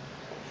window,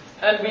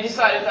 and we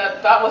decided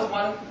that was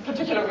one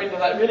particular window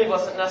that really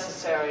wasn't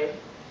necessary.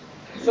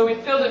 So we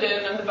filled it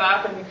in the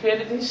back, and we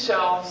created these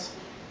shelves.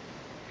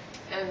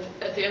 And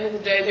at the end of the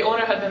day, the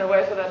owner had been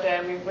away for that day,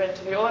 and we went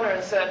to the owner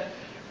and said,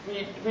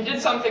 we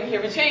did something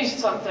here, we changed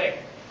something,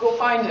 go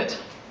find it.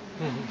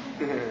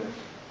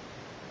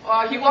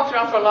 He walked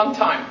around for a long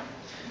time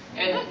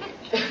and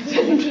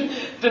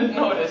didn't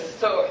notice.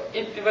 So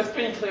it was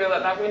pretty clear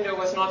that window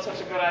was not such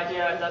a good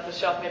idea, and that the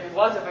shelf maybe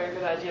was a very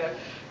good idea,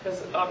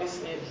 because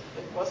obviously it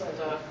wasn't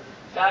a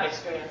bad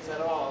experience at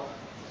all.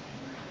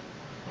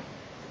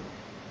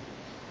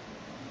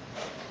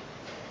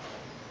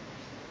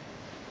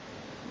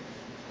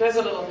 There's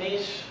a little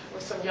niche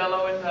with some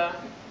yellow in the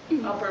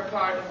upper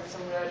part and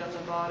some red on the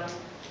bottom.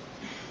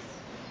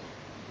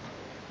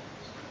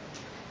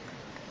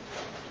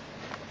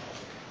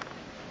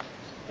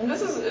 And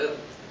this is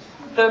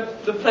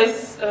the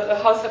place,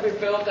 a house that we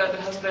built that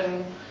has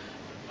been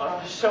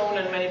shown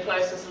in many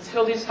places. It's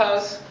Hildy's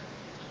house.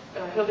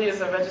 Hildy is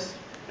a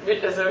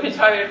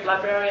retired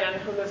librarian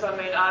who lives on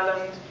Main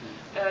Island.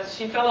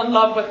 She fell in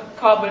love with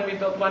cob when we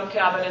built one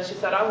cabin, and she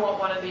said, I want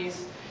one of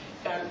these,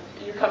 and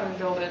you come and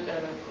build it,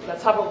 and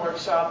let's have a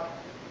workshop.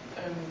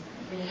 And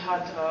we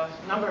had a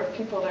number of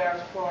people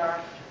there for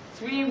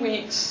 3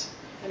 weeks,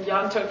 and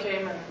Janto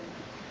came, and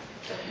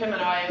him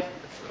and I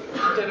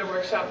did a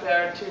workshop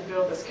there to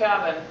build this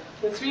cabin.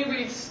 The 3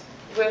 weeks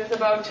with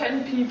about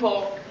 10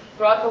 people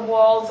brought the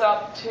walls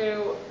up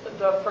to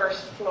the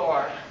first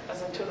floor,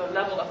 as in to the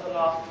level of the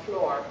loft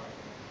floor.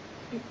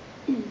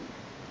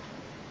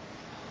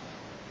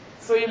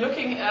 So you're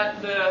looking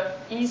at the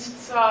east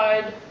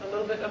side, a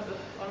little bit of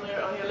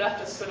on your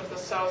left is sort of the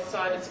south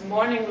side. It's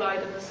morning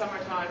light in the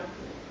summertime.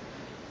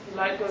 The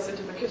light goes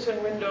into the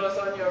kitchen windows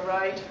on your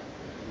right.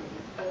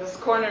 And this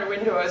corner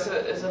window is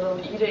a little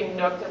eating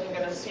nook that you're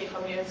going to see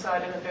from the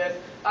inside in a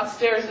bit.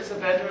 Upstairs is a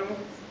bedroom.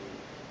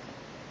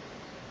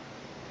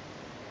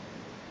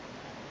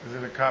 Is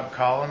it a cob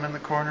column in the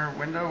corner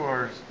window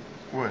or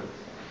wood?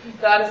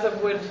 That is a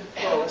wood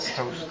post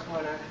in the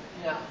corner.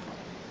 Yeah.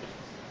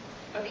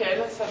 Okay,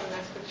 let's have the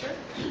next picture.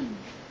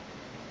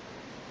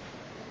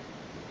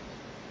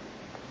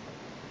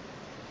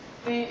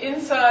 The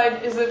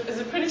inside is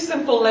a pretty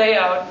simple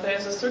layout.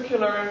 There's a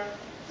circular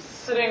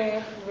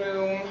sitting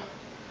room,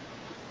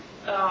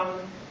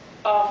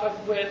 off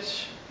of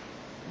which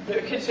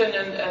the kitchen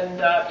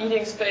and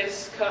eating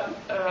space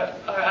are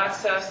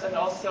accessed, and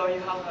also you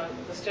have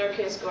the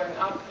staircase going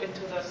up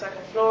into the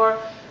second floor,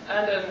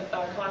 and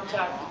a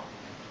contact.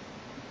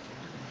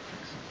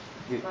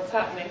 What's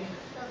happening?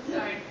 Oh,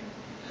 sorry.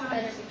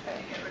 I just tried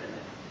to get rid of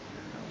it.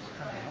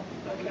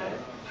 Okay.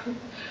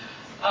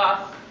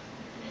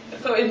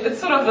 So it's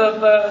sort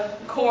of the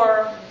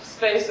core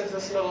space of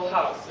this little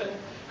house, and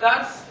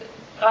that's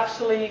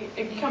actually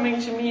coming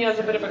to me as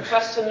a bit of a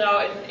question now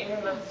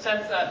in the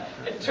sense that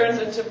it turns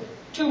into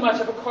too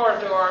much of a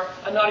corridor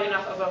and not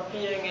enough of a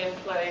being in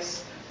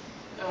place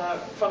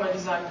from a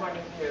design point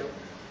of view.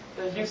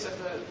 The use of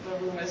the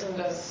room isn't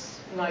as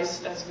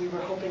nice as we were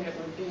hoping it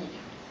would be.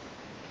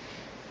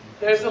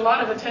 There's a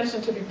lot of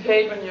attention to be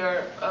paid when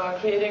you're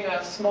creating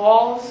a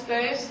small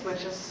space,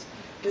 which is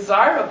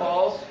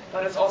desirable,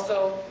 but it's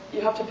also,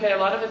 you have to pay a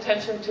lot of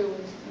attention to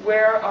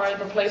where are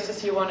the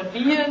places you want to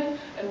be in,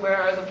 and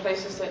where are the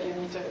places that you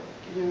need to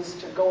use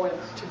to go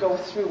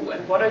through,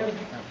 and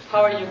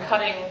how are you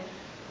cutting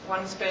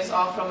one space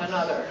off from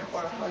another,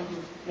 or how are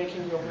you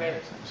making your way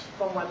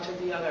from one to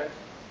the other.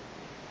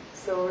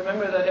 So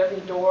remember that every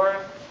door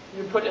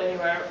you put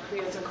anywhere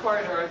creates a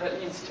corridor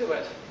that leads to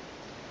it.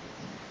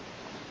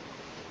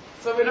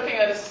 So we're looking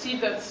at a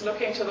seat that's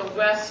looking to the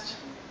west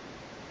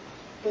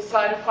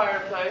beside a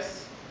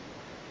fireplace.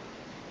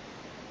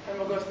 And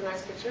we'll go to the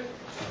next picture.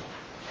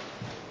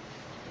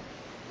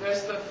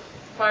 There's the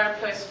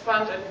fireplace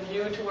front and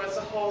view towards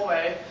the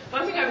hallway.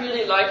 One thing I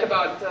really like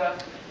about the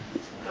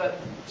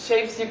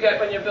shapes you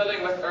get when you're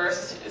building with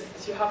earth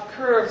is you have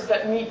curves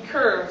that meet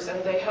curves,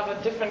 and they have a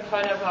different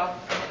kind of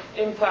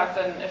impact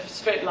than if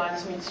straight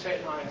lines meet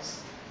straight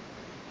lines.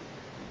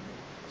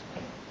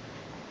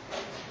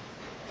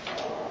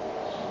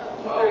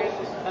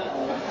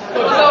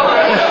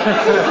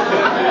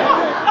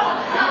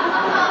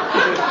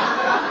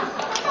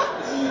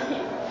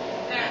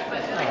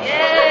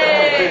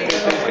 Yay!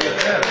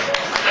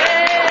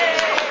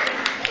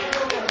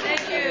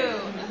 Thank you.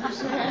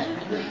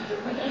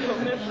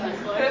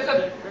 There's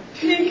a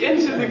peek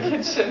into the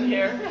kitchen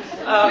here.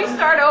 We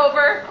start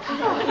over.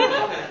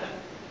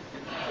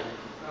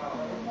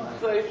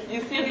 So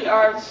you see the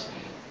arch.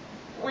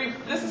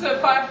 This is a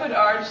 5-foot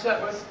arch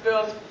that was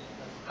built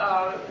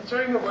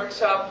during the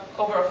workshop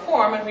over a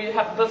form, and we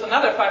have built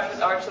another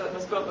 5-foot arch that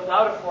was built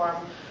without a form.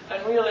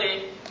 And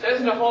really, there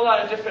isn't a whole lot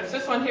of difference.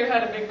 This one here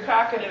had a big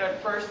crack in it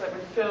at first that we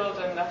filled,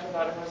 and after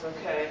that it was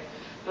okay.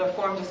 The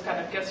form just kind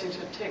of gets you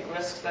to take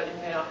risks that you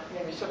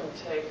maybe shouldn't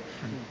take.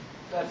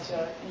 But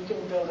you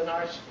can build an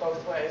arch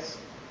both ways.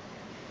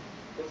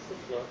 What's the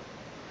floor?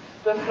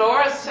 The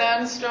floor is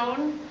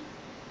sandstone,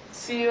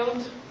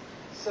 sealed.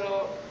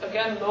 So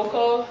again,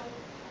 local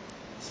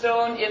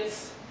stone. It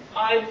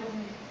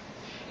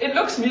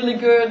looks really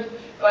good,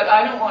 but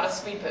I don't want to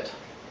sweep it.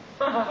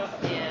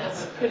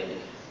 That's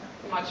pretty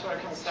much what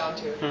it comes down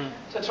to.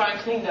 To try and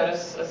clean that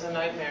is a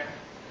nightmare.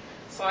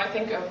 So I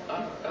think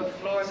of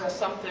floors as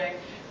something,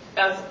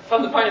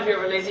 from the point of view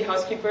of a lazy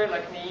housekeeper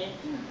like me,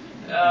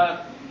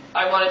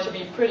 I want it to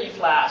be pretty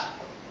flat.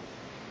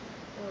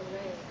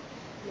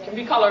 It can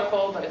be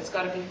colorful, but it's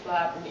got to be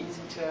flat and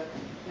easy to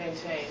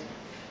maintain.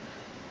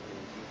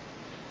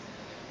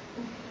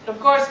 Of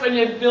course, when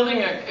you're building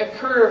a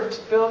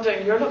curved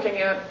building, you're looking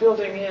at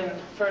building in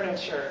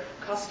furniture,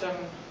 custom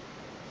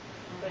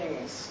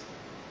things.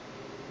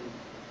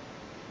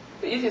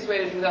 The easiest way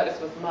to do that is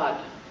with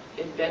mud.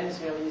 It bends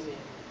real easy.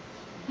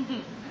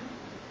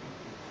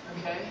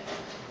 Okay?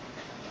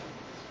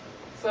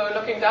 So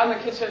looking down the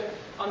kitchen,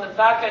 on the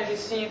back end you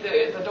see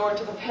the door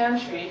to the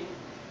pantry,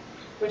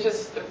 which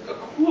is a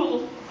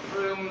cool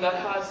room that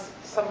has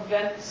some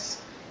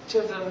vents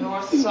to the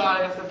north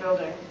side of the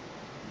building.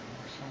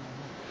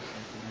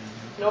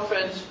 No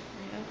fridge.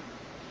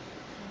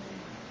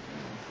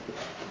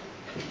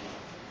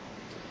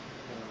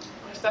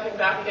 We're stepping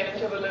back again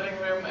into the living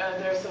room,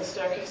 and there's a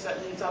staircase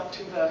that leads up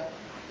to the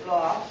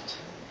loft.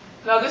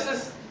 Now this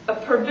is a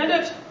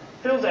permitted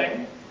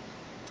building.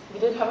 We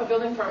did have a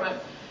building permit,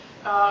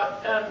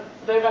 and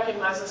they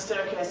recognize the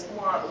staircase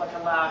more like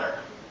a ladder.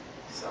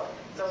 So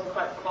it doesn't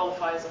quite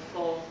qualify as a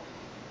full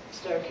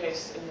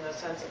staircase in the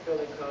sense of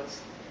building codes.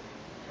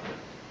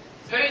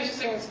 It's a very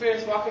interesting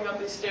experience walking up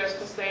these stairs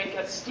because they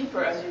get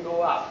steeper as you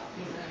go up.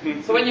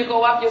 So when you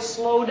go up, you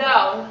slow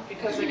down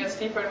because they get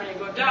steeper, and when you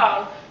go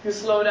down, you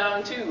slow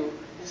down too.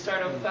 You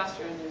start up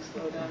faster and you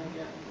slow down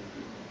again.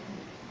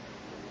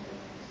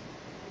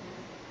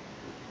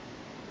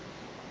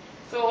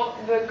 So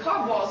the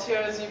cob walls here,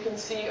 as you can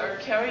see, are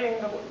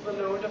carrying the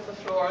load of the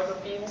floor. The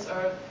beams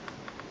are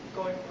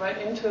going right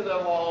into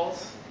the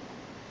walls.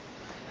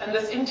 And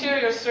this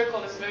interior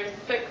circle is very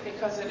thick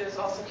because it is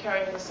also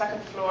carrying the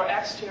second floor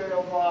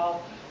exterior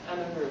wall and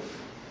the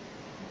roof.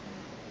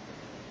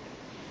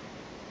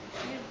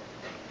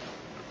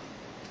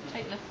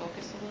 Tighten the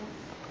focus a little.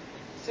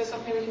 Is there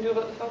something we can do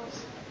about the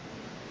focus?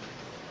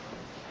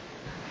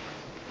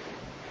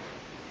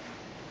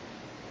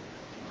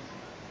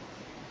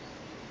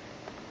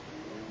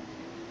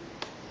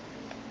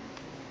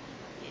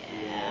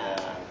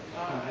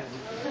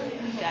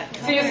 Yeah.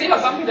 So you see how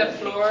bumpy that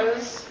floor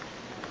is?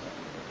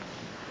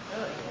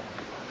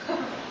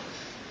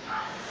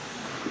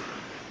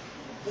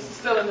 This is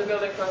still in the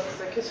building process.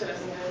 The kitchen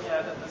isn't in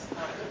yet at this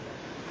time.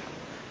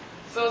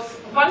 So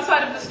one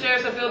side of the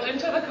stairs are built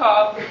into the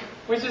cob,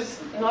 which is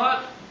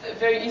not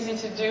very easy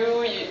to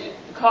do.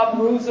 The cob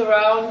moves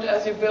around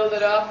as you build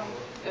it up.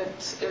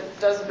 It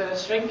does a bit of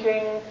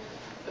shrinking.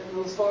 It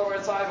moves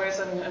forward, sideways,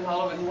 and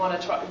all of it. You want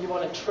to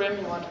trim.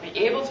 You want to be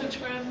able to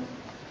trim.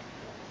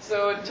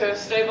 So to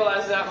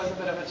stabilize that was a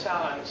bit of a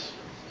challenge.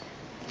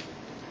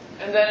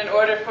 And then in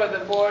order for the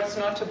boards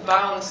not to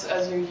bounce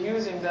as you're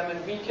using them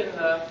and weaken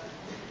the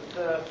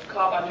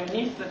cob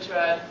underneath the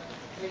tread,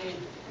 we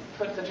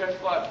put the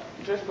driftwood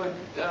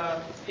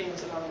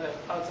beams along the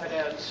outside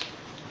edge.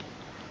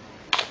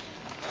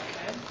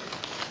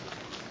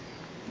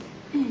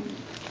 Okay.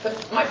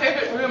 But my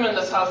favorite room in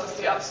this house is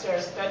the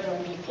upstairs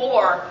bedroom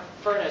before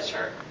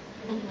furniture.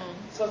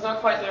 So it's not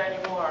quite there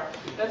anymore.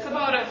 That's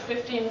about a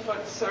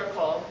 15-foot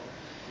circle.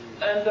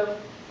 And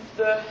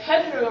the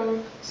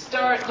headroom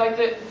starts, like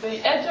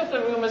the edge of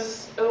the room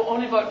is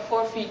only about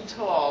 4 feet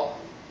tall.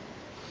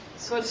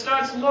 So it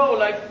starts low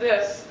like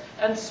this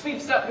and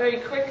sweeps up very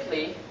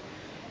quickly.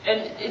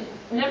 And it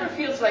never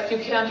feels like you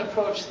can't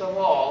approach the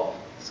wall.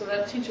 So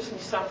that teaches me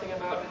something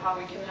about how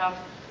we can have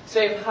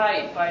same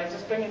height by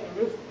just bringing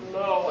the roof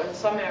low in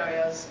some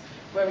areas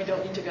where we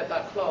don't need to get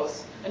that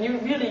close. And you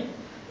really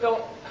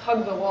don't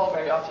hug the wall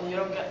very often. You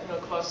don't get real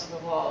close to the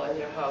wall in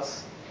your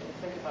house. When you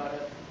think about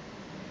it.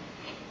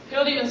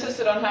 Hildy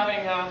insisted on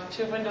having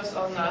 2 windows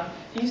on the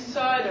east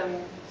side and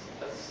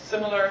a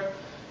similar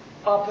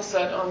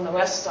opposite on the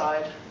west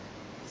side.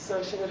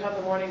 So she would have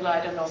the morning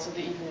light and also the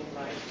evening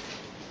light.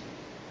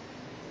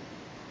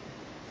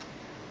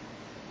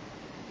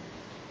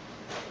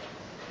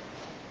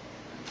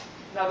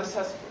 Now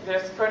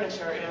there's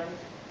furniture in,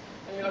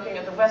 and you're looking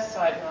at the west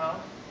side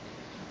now.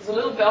 There's a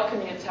little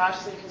balcony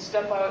attached so you can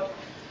step out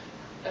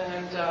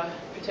and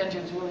pretend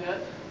you're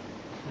Juliet.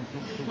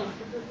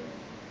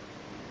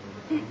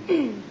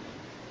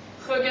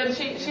 So again,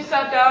 she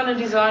sat down and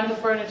designed the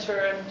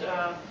furniture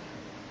and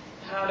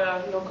had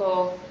a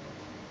local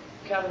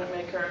cabinet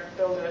maker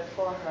build it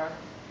for her.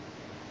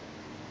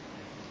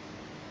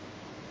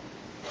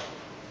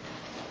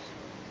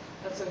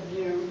 That's a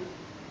view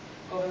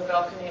over the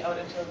balcony out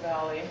into a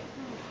valley.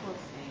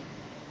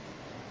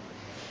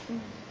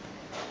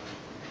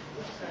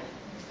 Sorry,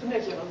 to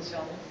make you a little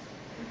jealous.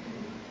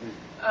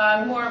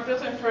 More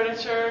built-in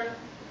furniture.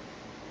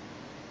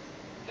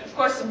 Of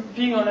course,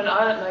 being on an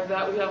island like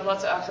that, we have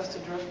lots of access to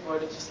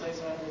driftwood. It just lays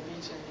around the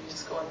beach, and you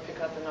just go and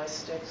pick out the nice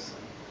sticks,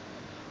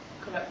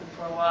 and collect them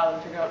for a while,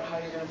 and figure out how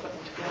you're going to put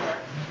them together.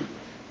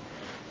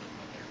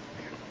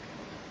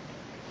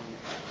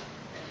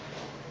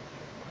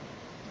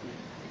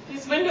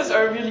 These windows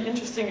are a really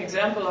interesting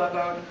example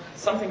about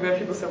something where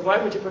people say, why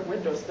would you put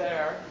windows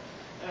there?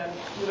 And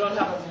you don't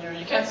have a view.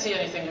 You can't see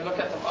anything. You look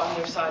at them on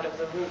your side of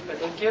the roof, but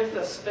they give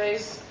the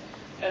space.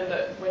 And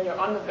when you're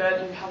on the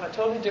bed, you have a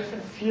totally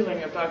different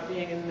feeling about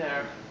being in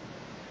there.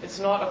 It's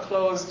not a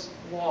closed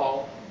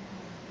wall.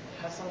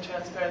 It has some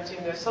transparency,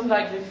 and there's some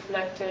light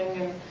reflecting,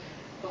 and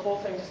the whole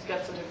thing just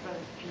gets a different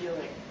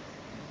feeling.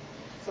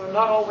 So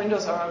not all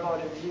windows are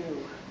about a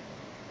view.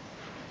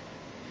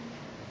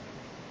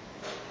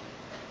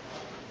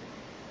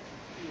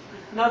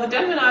 Now the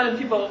Denman Island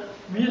people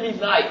really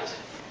liked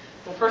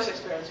the first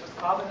experience with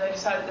Cobb, and they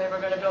decided they were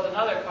going to build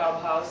another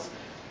Cobb house.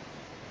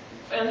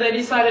 And they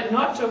decided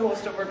not to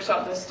host a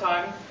workshop this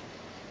time,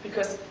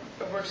 because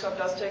a workshop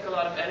does take a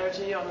lot of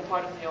energy on the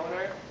part of the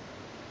owner.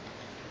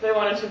 They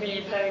wanted to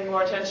be paying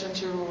more attention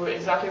to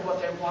exactly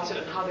what they wanted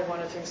and how they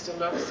wanted things to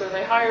look. So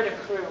they hired a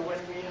crew,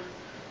 and we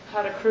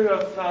had a crew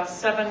of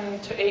 7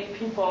 to 8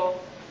 people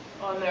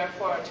on there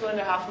for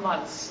 2.5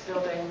 months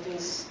building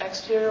these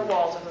exterior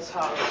walls of this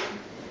house.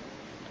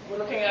 We're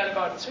looking at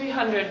about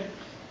 300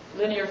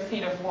 linear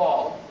feet of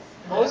wall,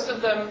 most of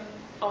them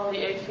only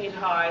 8 feet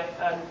high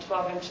and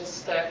 12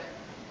 inches thick.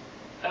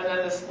 And then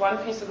this one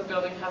piece of the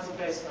building has a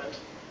basement.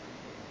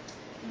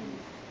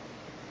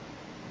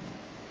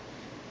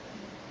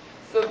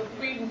 So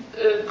we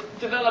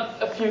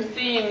developed a few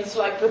themes,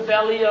 like the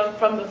belly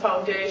from the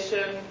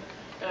foundation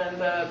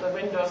and the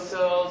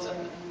windowsills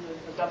and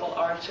the double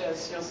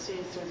arches you'll see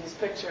through these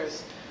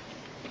pictures.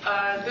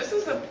 This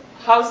is a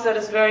house that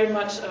is very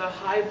much a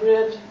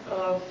hybrid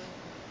of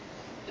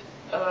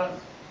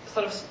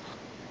sort of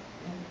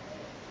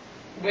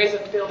ways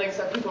of buildings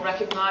that people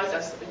recognize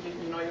as,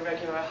 your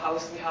regular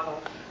house. We have a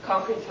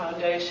concrete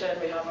foundation,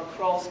 we have a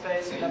crawl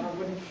space, we have a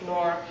wooden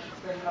floor.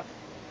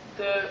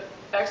 The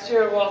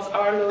exterior walls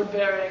are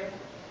load-bearing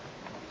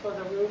for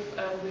the roof,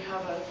 and we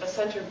have a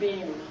center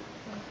beam,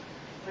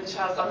 which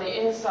has on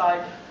the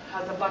inside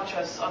has a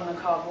buttress on the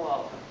Cobb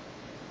wall.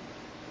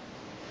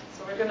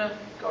 So we're going to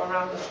go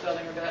around this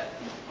building a bit.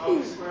 How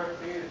many square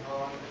feet and how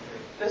long does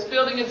it take? This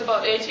building is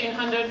about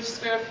 1,800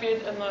 square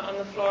feet on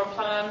the floor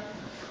plan,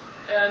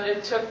 and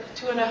it took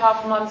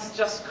 2.5 months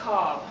just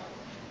Cobb.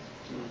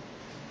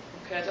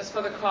 Okay, just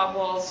for the Cobb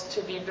walls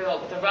to be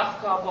built. The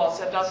rough Cobb walls,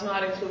 that does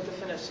not include the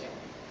finishing.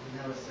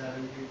 That was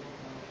 7 people?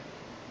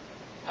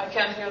 I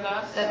can't hear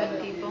that.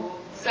 7 people.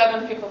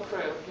 7 people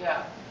crew,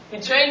 yeah. We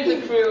trained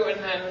the crew, and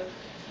then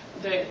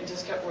they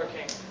just kept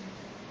working.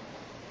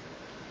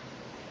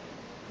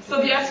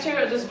 So the exterior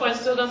at this point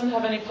still doesn't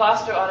have any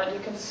plaster on it. You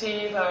can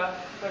see the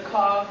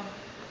Cobb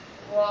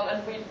wall,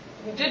 and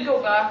we did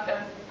go back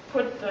and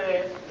put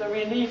the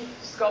relief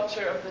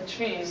sculpture of the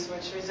trees,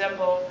 which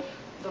resemble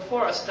the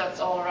forest that's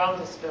all around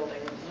this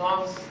building.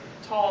 Long,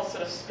 tall,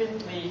 sort of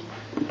spindly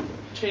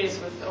trees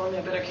with only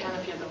a bit of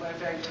canopy at the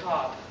very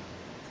top.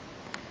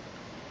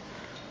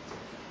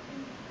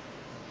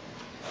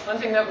 One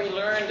thing that we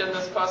learned in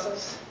this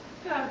process,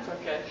 it's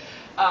okay,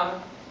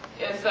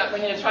 is that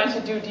when you're trying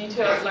to do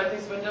details like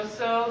these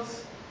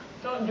windowsills,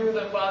 don't do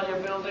them while you're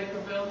building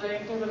the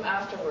building, do them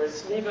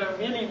afterwards. Leave a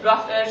really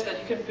rough edge that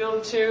you could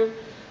build to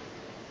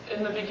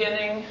in the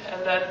beginning,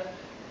 and then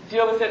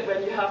deal with it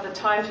when you have the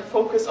time to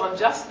focus on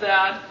just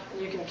that,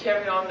 and you can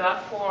carry on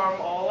that form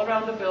all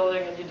around the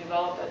building, and you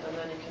develop it, and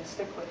then you can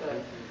stick with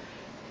it.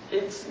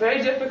 It's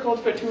very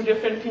difficult for 2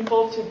 different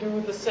people to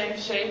do the same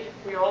shape.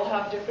 We all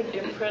have different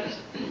imprint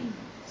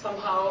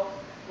somehow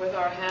with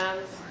our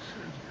hands.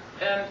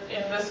 And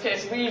in this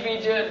case, we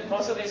redid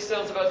most of these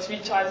sills about 3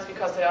 times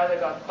because they either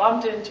got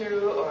bumped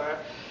into or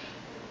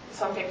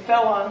something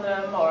fell on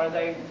them or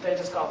they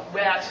just got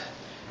wet.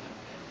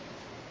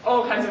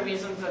 All kinds of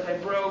reasons that they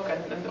broke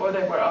or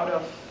they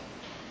were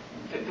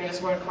they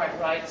just weren't quite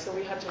right. So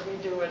we had to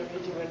redo and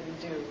redo and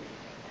redo.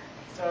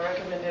 So our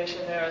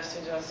recommendation there is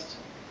to just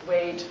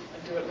wait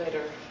and do it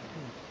later.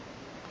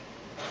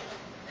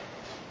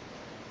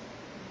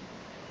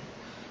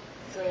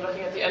 So you're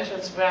looking at the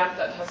entrance ramp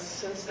that has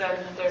since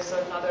then, there's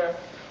another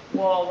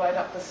wall right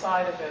up the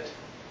side of it.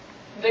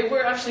 They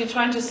were actually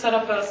trying to set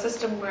up a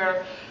system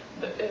where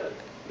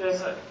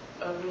there's a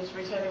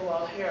retaining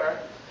wall here,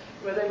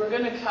 where they were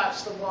going to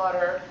catch the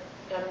water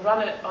and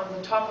run it on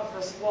the top of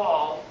this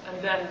wall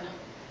and then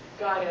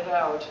guide it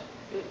out.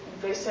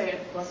 They say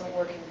it wasn't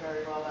working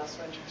very well last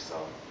winter, so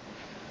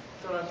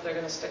I don't know if they're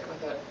going to stick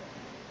with it.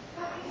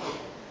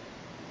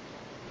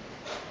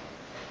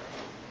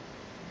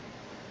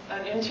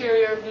 An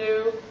interior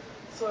view,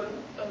 so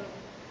an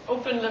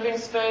open living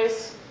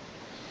space.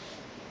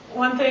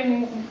 One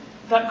thing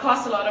that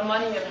costs a lot of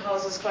money in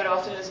houses quite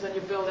often is when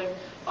you're building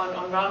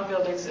on round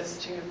buildings is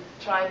to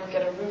try and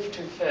get a roof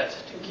to fit,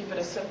 to keep it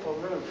a simple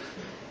roof.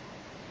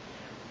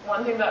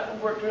 One thing that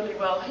worked really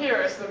well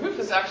here is the roof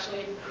is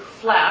actually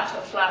flat,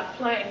 a flat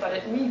plane, but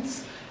it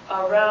meets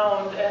a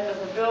round end of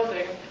the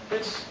building,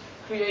 which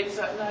creates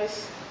that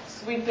nice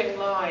sweeping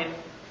line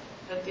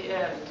at the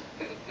end.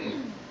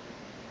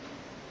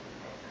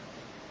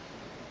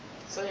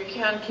 So you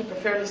can keep a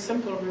fairly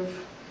simple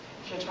roof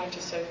if you're trying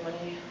to save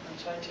money and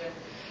trying to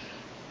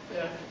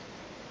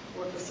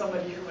work with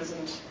somebody who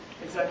isn't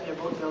exactly a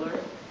boat builder.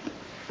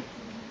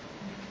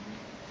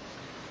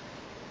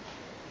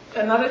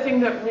 Another thing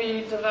that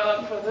we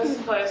developed for this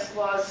place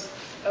was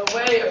a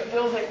way of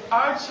building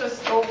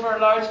arches over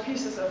large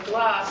pieces of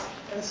glass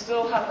and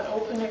still have an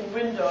opening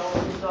window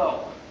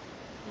below.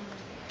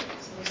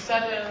 So we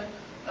set in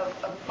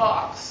a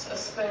box, a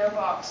spare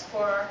box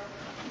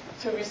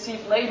to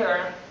receive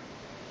later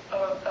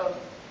a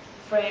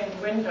framed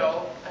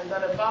window, and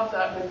then above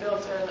that we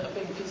built in a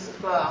big piece of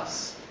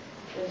glass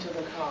into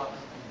the cob.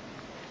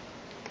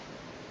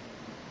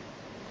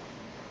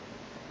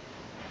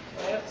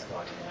 Okay, let's go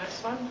on to the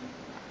next one.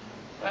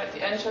 Right,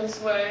 the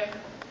entranceway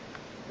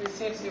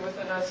receives you with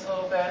a nice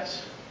little bench.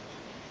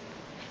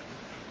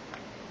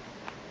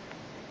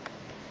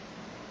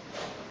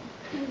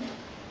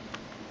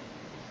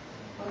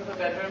 One of the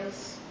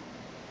bedrooms.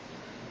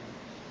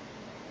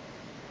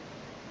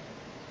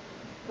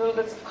 Little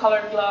bits of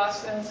colored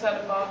glass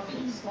inset above,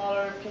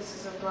 smaller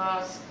pieces of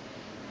glass.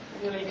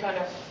 Really kind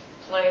of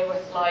play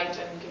with light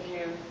and give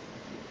you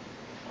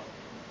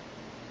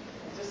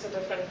just a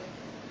different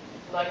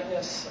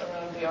lightness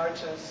around the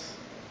arches.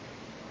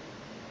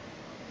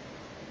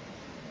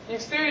 The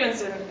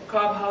experience in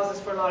cob houses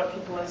for a lot of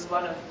people is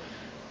one of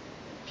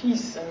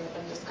peace and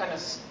just kind of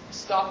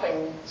stop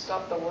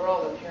the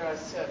world, and here I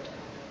sit.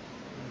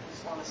 I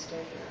just want to stay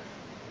here.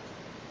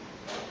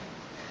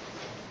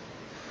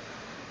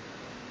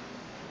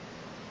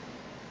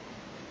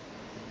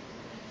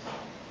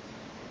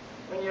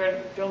 When you're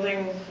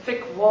building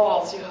thick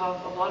walls, you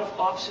have a lot of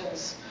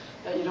options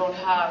that you don't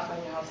have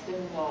when you have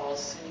thin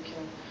walls. You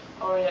can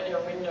orient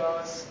your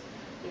windows,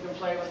 you can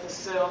play with the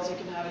sills, you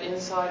can have it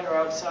inside or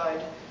outside,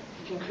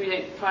 you can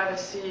create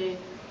privacy,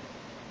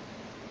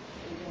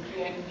 you can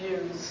create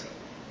views.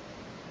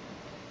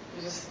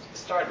 You just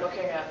start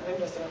looking at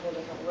windows in a whole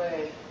different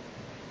way.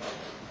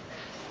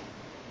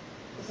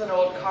 This is an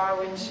old car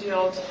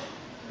windshield.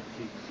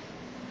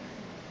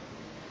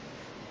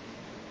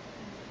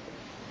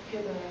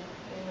 Hidden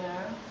in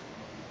there.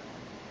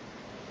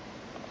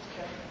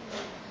 Okay.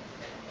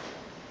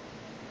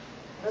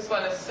 This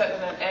one is set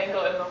in an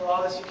angle in the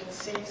wall, as you can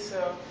see,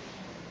 so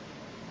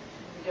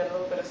you get a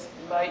little bit of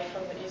light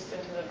from the east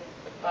into the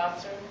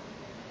bathroom.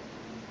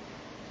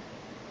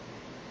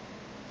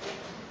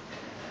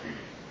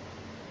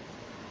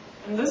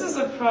 And this is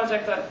a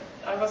project that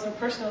I wasn't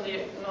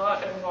personally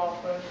not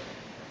involved with.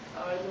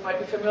 You might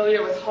be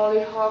familiar with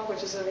Hollyhock,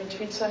 which is a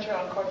retreat center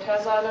on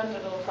Cortes Island, a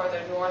little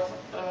farther north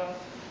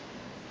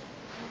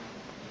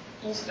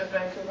east of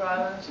Vancouver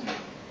Island.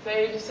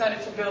 They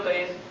decided to build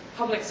a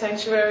public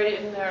sanctuary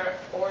in their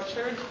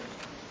orchard.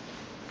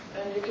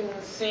 And you can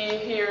see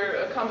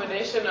here a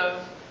combination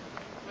of,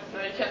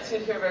 no, you can't see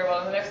it here very well.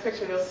 In the next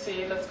picture you'll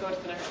see, let's go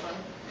to the next one.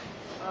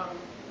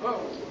 Whoa,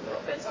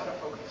 it's out of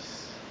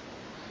focus.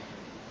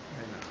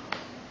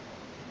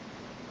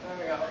 There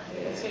we go.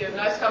 You can see a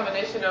nice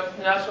combination of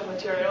natural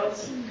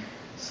materials.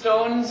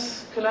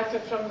 Stones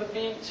collected from the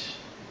beach,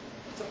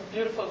 some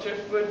beautiful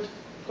driftwood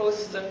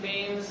posts and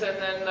beams, and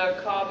then the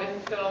cob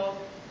infill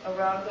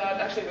around that.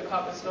 Actually, the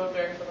cob is load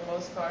bearing for the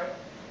most part.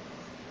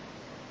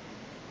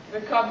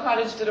 The Cob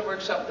Cottage did a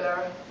workshop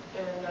there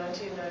in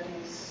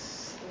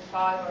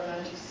 1995 or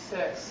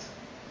 96.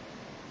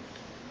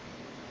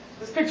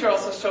 This picture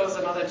also shows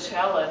another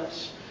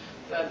challenge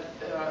that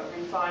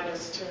we find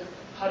is to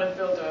how to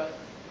build a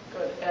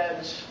good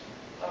edge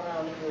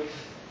around a roof.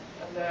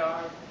 And there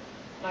are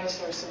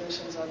nicer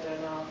solutions out there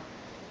now.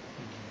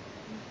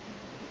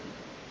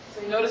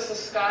 So you notice the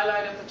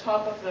skylight at the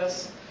top of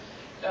this.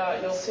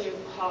 You'll see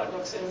how it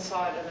looks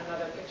inside in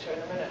another picture in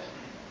a minute.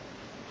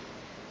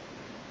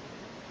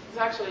 It's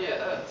actually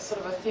a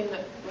sort of a theme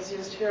that was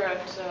used here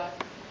at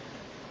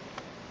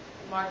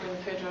Mark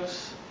and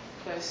Pedro's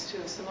place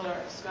too, similar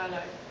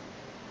skylight.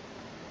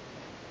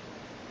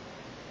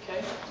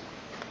 Okay.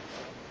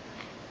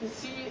 You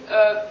see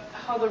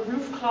how the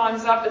roof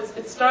climbs up.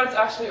 It starts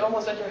actually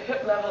almost at your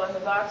hip level on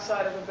the back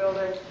side of the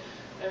building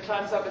and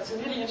climbs up. It's a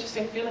really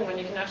interesting feeling when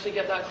you can actually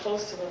get that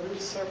close to the roof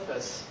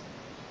surface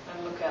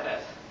and look at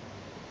it.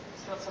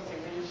 It's not something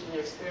we usually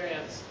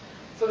experience.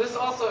 So this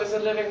also is a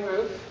living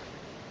roof.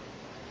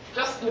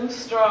 Just loose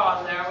straw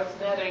on there with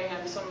netting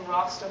and some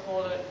rocks to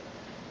hold it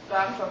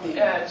back from the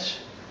edge.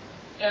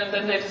 And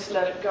then they just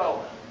let it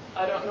go.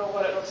 I don't know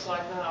what it looks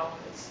like now.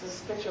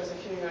 This picture is a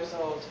few years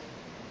old.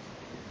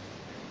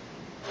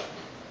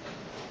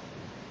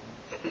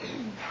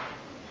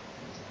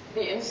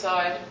 The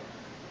inside,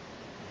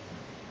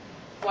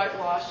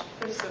 whitewashed,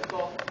 pretty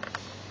simple.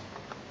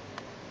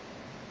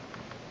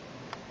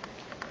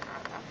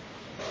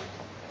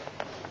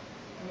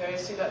 And there you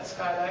see that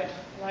skylight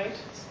light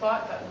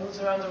spot that moves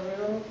around the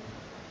room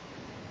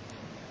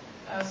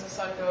as the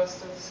sun goes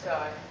through the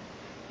sky.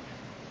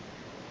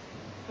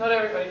 Not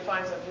everybody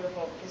finds a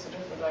beautiful piece of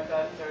driftwood like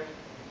that either.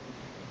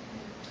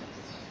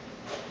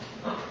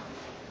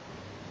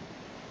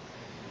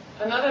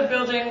 Another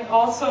building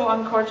also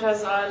on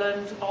Cortez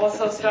Island,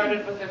 also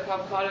started with the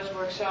Cobb Cottage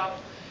Workshop,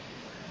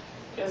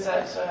 is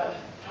at a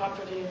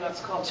property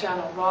that's called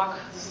Channel Rock.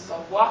 This is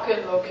a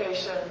walk-in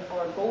location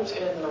or a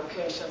boat-in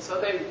location. So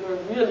they were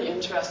really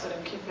interested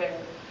in keeping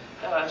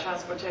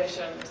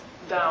transportation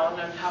down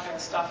and having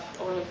stuff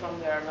only from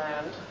their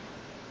land.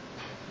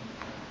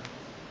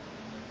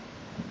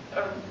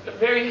 A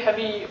very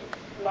heavy,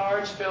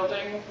 large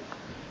building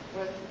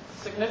with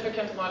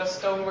significant amount of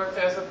stonework.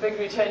 There's a big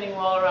retaining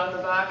wall around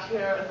the back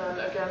here, and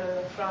then again in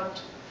the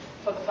front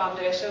for the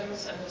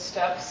foundations and the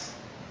steps.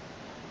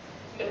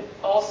 It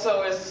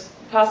also is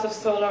passive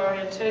solar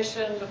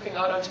orientation, looking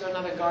out onto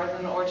another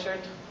garden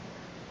orchard.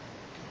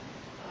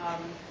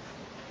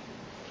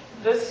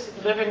 This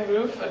living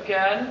roof,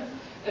 again,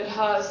 it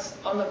has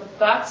on the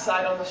back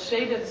side, on the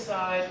shaded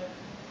side,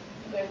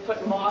 they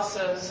put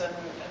mosses and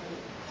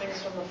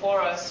things from the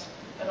forest,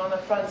 and on the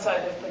front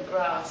side they put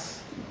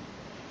grass.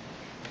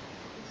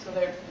 So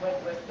they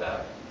went with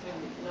the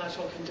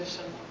natural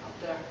condition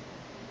up there.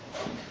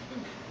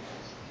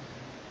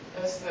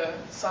 There's the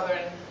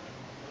southern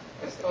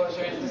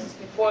exposure. This is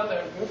before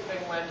the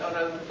roofing went on,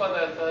 or before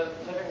the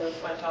living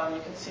roof went on.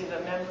 You can see the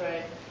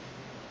membrane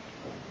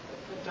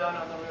put down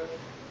on the roof.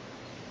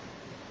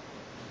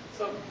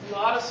 So a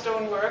lot of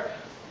stonework.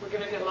 We're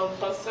going to get a little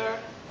closer.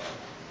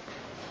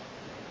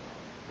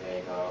 There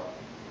you go.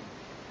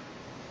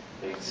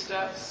 Big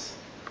steps.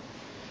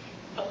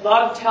 A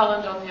lot of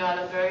talent on the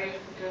island, very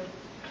good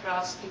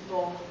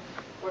craftspeople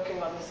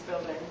working on this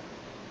building.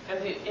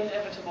 And the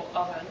inevitable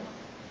oven.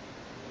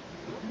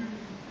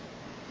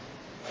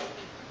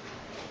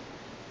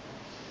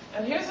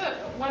 And here's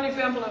one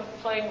example of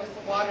playing with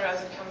the water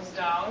as it comes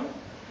down.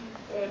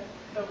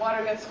 The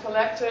water gets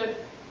collected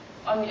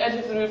on the edge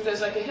of the roof.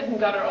 There's like a hidden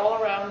gutter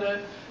all around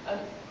it. And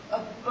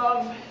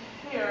above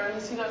here,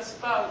 you see that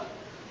spout.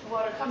 The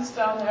water comes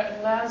down there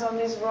and lands on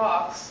these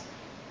rocks.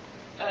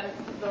 And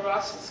the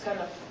rocks just kind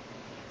of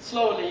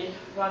slowly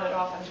run it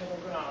off into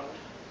the ground.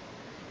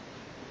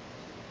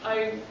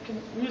 I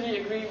can really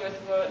agree with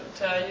what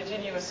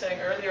Eugenie was saying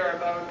earlier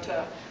about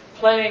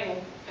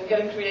playing and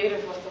getting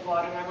creative with the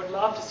water. And I would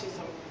love to see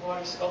some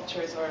water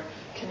sculptures or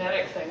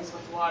kinetic things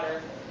with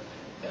water,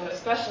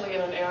 especially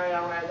in an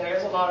area where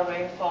there's a lot of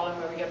rainfall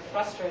and where we get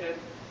frustrated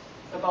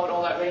about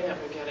all that rain that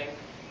we're getting.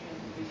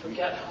 And we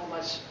forget how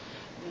much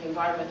the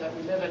environment that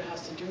we live in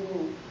has to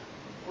do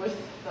with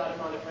that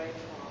amount of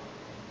rainfall.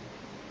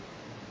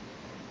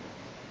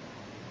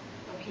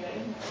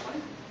 Okay, next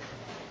one.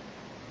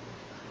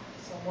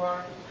 Some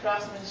more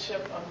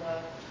craftsmanship on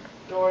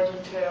the door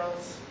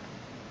details.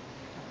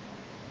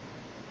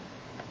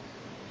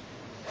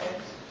 Okay.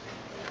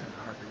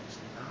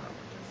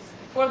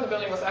 Before the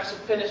building was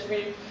actually finished,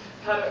 we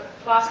had a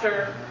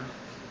plaster,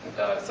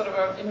 sort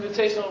of an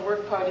invitational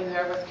work party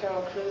there with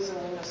Carol Cruz and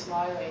Linda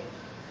Smiley,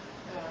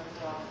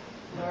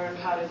 and learned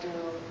how to do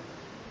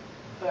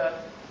the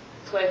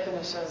clay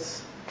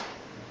finishes.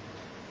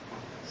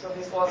 So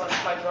these walls aren't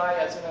quite dry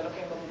yet, so they're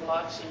looking a little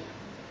blotchy.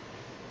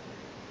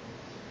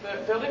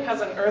 The building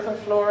has an earthen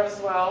floor as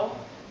well.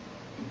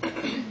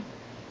 And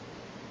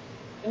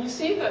you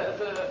see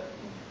the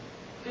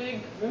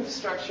big roof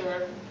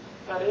structure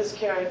that is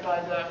carried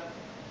by the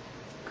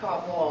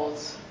cob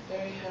walls.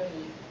 Very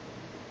heavy,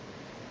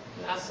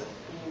 massive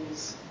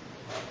beams.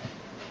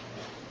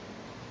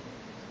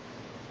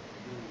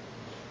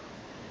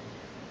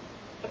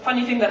 The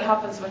funny thing that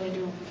happens when you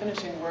do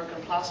finishing work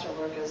and plaster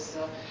work is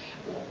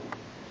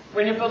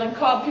when you're building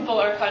cob, people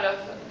are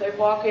they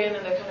walk in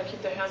and they kind of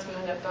keep their hands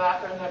behind their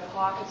back or in their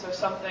pockets or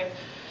something.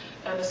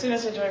 And as soon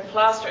as you're doing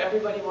plaster,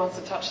 everybody wants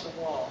to touch the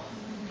wall.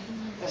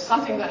 There's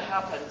something that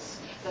happens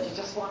that you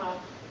just want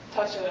to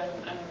touch it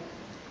and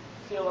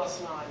feel those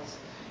lines.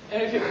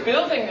 And if you're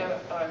building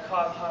a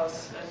cob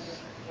house and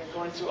you're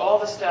going through all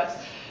the steps,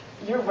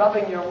 you're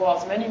rubbing your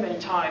walls many, many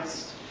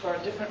times for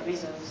different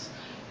reasons.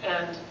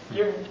 And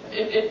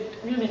it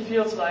really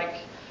feels like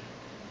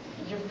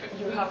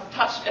you have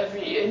touched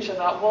every inch of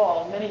that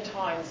wall many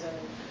times. And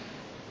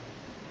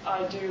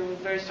I do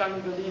very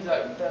strongly believe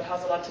that that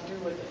has a lot to do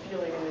with the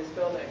feeling in these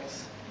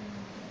buildings.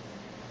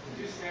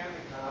 Did you sand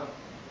the cob?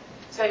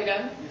 Say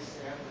again? Did you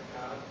sand the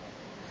cob?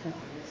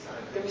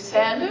 Did we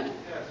sand it?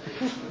 Yeah,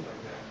 it's like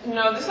that.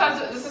 No, this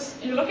is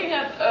you're looking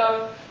at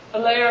a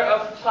layer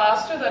of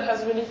plaster that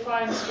has really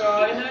fine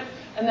straw in it,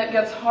 and that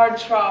gets hard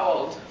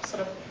troweled,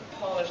 sort of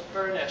polished,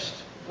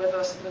 burnished with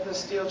a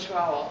steel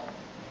trowel.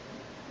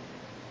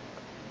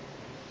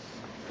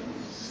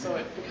 So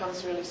it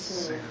becomes really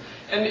smooth.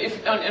 And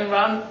in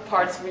round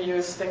parts we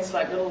use things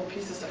like little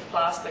pieces of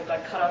plastic,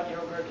 like cut out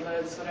yogurt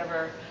lids,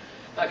 whatever,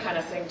 that kind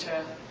of thing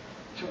to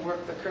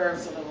work the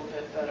curves a little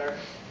bit better.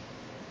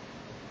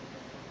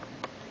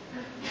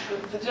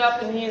 The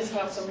Japanese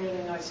have some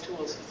really nice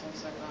tools for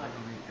things like that.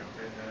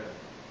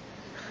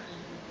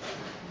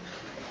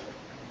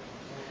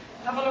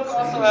 Have a look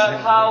also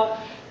at how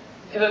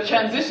the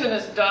transition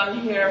is done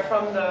here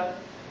from the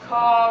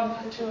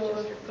cob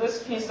to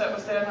this piece that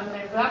was there, and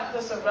they wrapped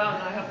this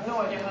around. I have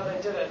no idea how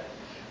they did it.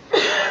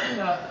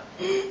 But,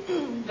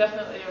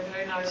 definitely a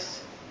very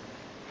nice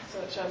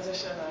sort of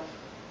transition of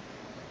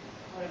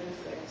how to do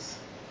things.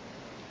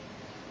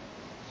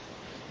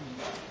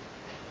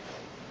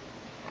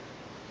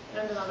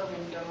 And another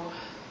window.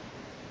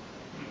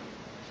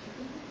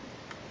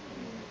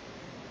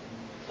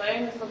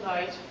 Playing with the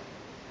light.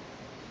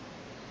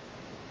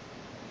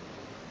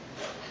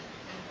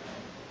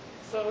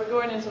 So we're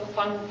going into the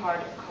fun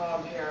part of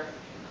cob here.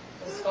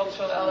 The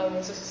sculptural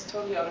elements. This is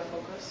totally out of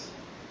focus.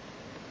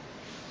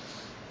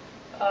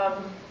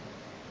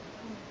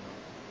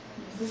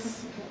 This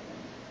is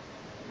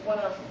one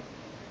of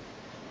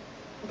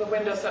the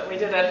windows that we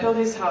did at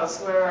Hildy's house,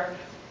 where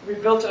we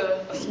built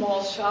a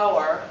small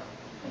shower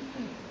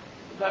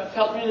that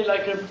felt really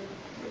like an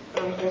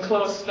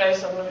enclosed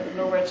space and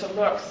nowhere to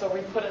look. So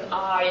we put an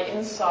eye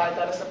inside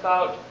that is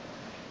about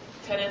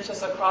 10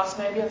 inches across,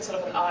 maybe, and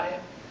sort of an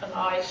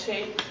eye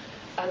shape,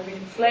 and we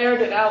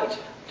flared it out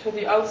to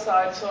the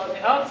outside. So on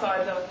the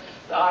outside,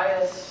 the eye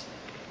is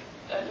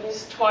at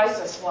least twice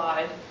as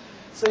wide.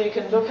 So you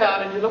can look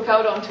out, and you look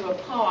out onto a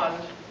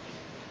pond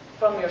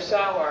from your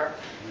shower,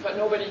 but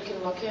nobody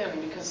can look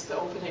in because the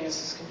opening is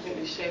just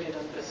completely shaded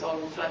and it's all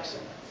reflection.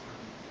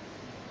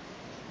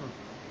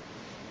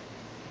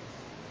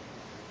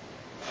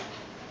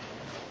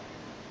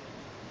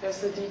 There's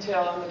the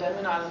detail on the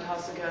Denman Island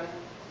house again.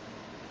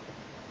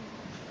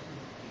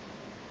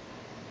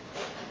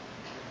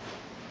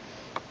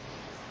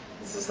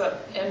 This is the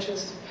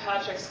entrance to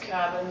Patrick's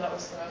cabin. That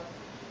was the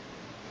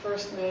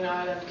first main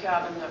island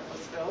cabin that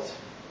was built.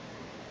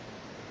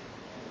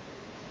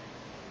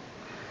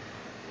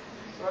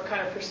 So what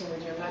kind of person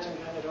would you imagine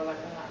behind a door like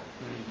that?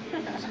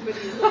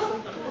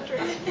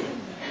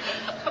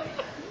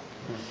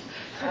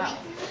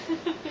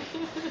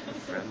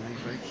 Friendly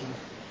Viking.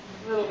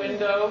 Little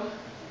window.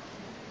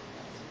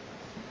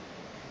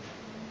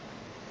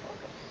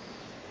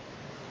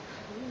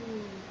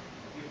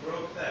 You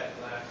broke that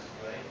glass,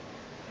 right?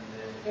 And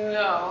then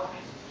No,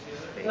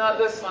 together? not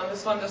this one.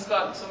 This one just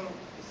got some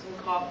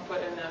caulk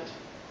put in it.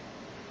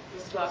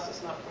 This glass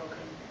is not broken.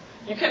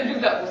 You can do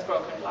that with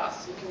broken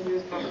glass. You can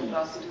use broken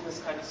glass to do this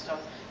kind of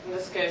stuff. In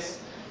this case,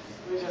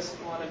 we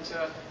just wanted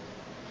to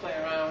play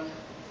around.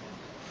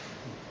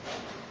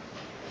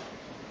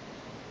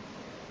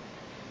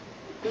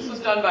 This was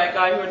done by a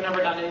guy who had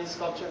never done any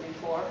sculpture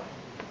before.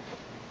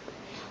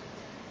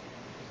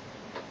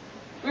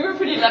 We were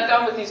pretty let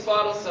down with these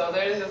bottles, though.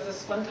 There is this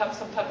some type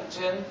of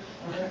gin,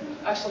 and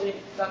actually,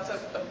 that's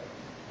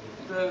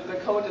the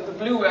coat of the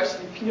blue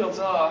actually peels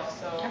off,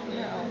 so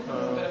it's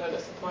a bit of a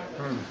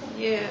disappointment.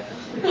 Yeah.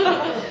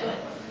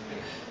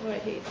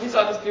 We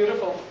saw this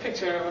beautiful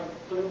picture of a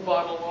blue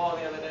bottle wall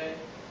the other day.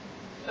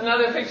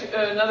 Another picture,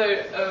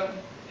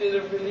 bit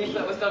of relief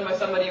that was done by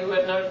somebody who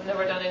had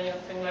never done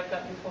anything like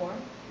that before.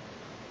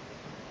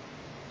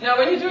 Now,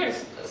 when you're doing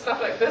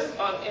stuff like this in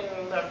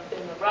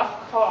the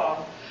rough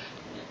cob,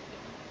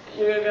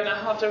 you're going to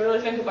have to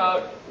really think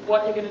about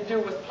what you're going to do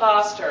with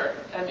plaster,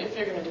 and if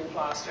you're going to do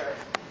plaster.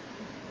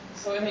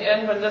 So in the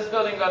end, when this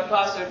building got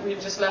plastered, we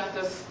just left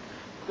this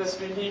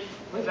relief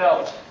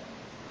without.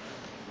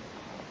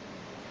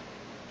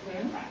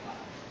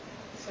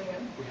 So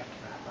again?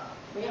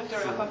 We have to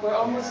wrap up. We're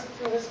almost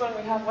through this one.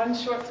 We have one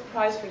short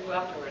surprise for you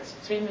afterwards.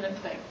 3-minute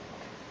thing.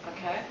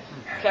 Okay?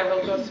 Okay,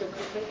 we'll go through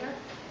quickly here.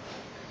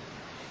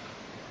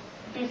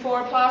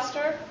 Before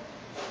plaster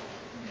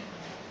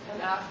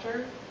and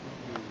after.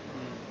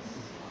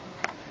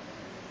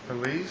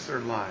 Elise or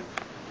lime?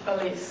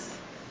 Elise.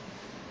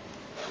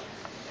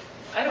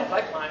 I don't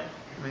like lime.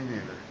 Me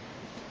neither.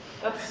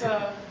 That's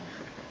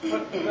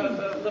what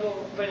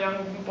the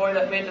young boy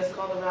that made this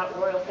called the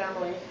Royal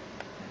Family.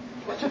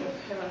 Portrait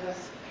of him and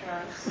his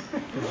parents.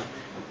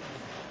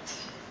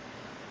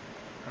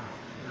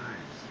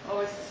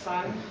 Always the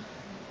sun.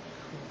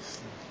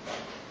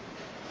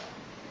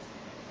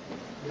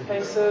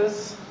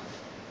 Faces.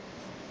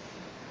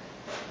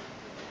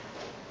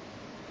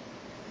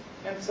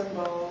 And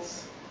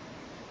symbols.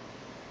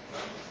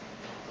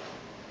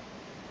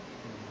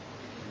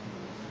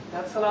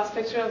 That's the last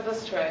picture of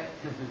this tray.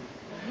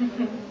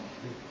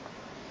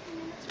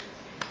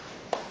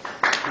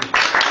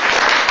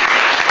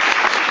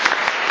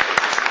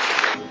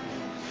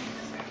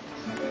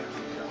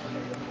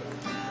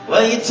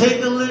 Well, you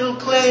take a little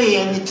clay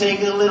and you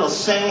take a little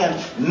sand,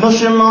 mush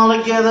them all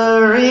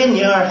together in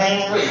your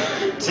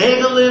hand.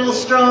 Take a little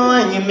straw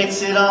and you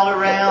mix it all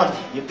around.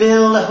 You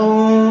build a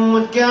home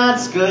with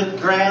God's good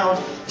ground.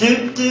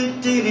 Do do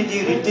do do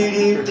do do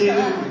do do.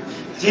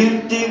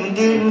 Do do do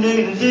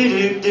do do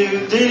do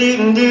do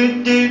do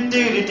do do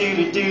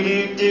do do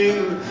do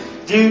do.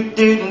 Do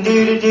do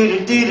do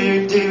do do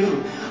do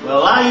do.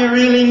 Well, all you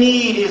really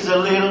need is a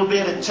little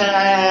bit of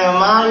time.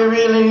 All you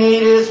really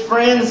need is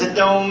friends that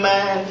don't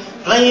mind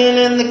playing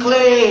in the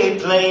clay,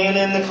 playing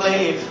in the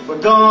clay.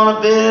 We're gonna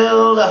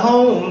build a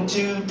home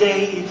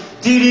today.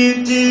 Do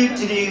do do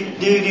do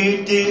do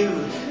do do.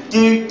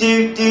 Do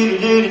do do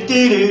do do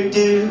do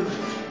do.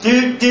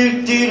 Do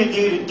do do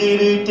do do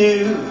do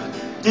do.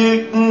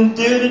 Do do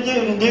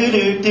do do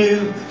do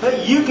do.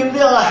 You can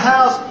build a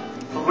house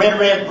with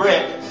red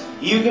brick.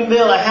 You can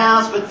build a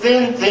house with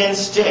thin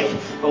stick.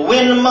 But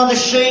when the mother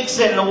shakes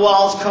and the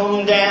walls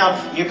come down,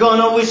 you're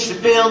gonna wish you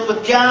built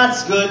with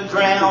God's good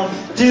ground.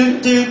 Do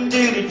do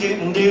do do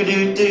do do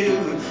do do.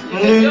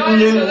 Do do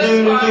do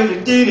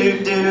do do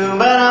do do.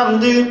 But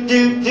do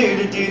do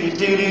do do do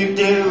do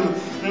do.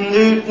 Do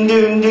do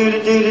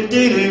do do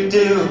do do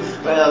do.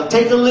 Well,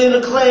 take a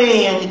little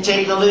clay and you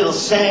take a little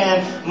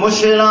sand,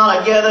 mush it all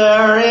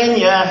together in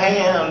your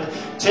hand.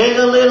 Take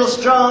a little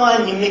straw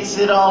and you mix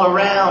it all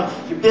around.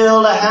 You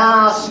build a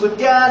house with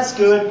God's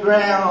good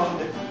ground.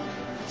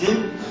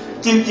 Do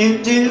do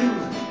do do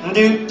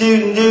do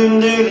do do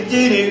do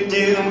do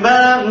do.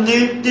 Ba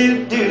do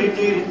do do do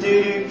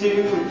do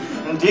do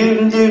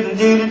do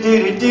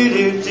do do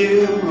do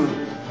do.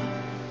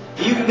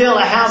 You can build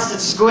a house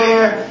that's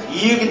square.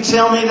 You can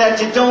tell me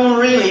that you don't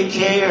really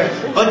care.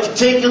 But you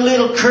take a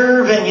little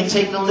curve and you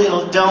take a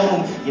little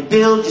dome. You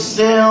build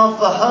yourself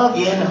a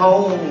hugging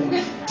home.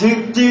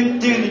 Do do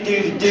do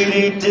do do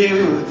do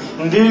do.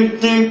 Do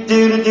do do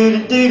do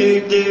do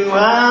do do.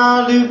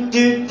 Ah, do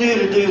do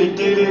do do do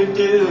do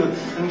do.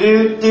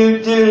 Do do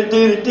do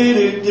do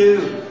do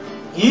do.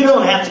 You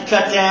don't have to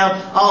cut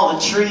down all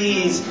the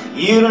trees.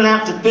 You don't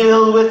have to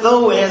build with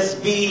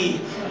OSB.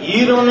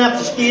 You don't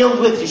have to build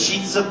with your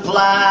sheets of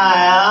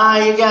ply.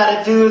 All you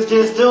gotta do is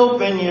just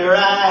open your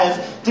eyes.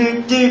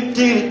 Do do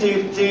do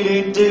do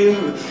do do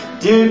do.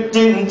 Do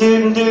do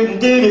do do do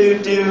do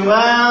do.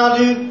 I'll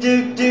do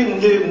do do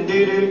do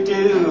do do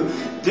do.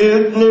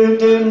 Do do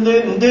do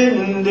do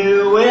do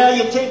do. Well,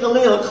 you take a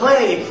little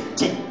clay,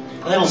 take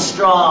a little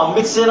straw,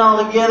 mix it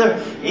all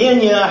together in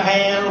your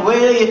hand.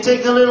 Well, you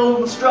take a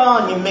little straw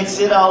and you mix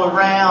it all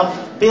around.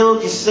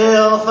 Build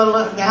yourself a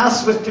little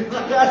house with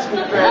God's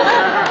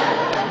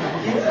ground.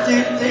 Do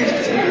do do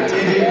do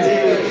do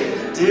do.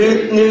 Do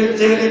do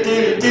do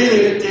do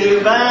do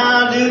do.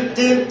 Bow do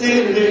do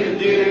do do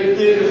do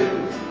do.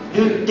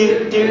 Do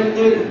do do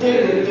do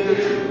do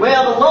do.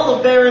 Well, the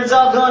lumber barons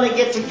all gonna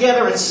get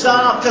together and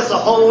sob, 'cause the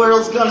whole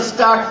world's gonna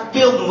start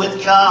building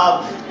with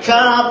cob.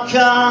 Cob,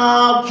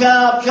 cob,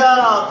 cob,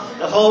 cob.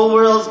 The whole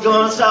world's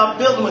gonna start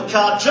building with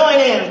cob. Join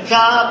in.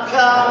 Cob,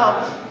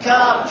 cob,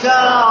 cob,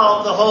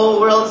 cob. The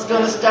whole world's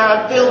gonna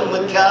start building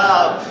with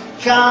cob.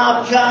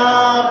 Cob,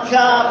 cob,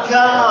 cob,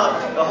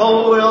 cob. The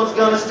whole world's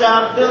gonna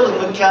start building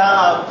with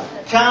cob.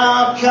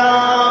 Cob,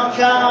 cob,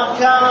 cob,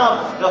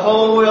 cob. The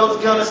whole world's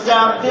gonna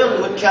start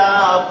building with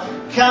cob.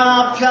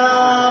 Cob,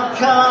 cob,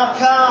 cob,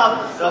 cob.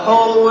 The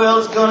whole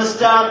world's gonna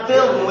start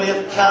building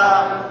with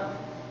cob.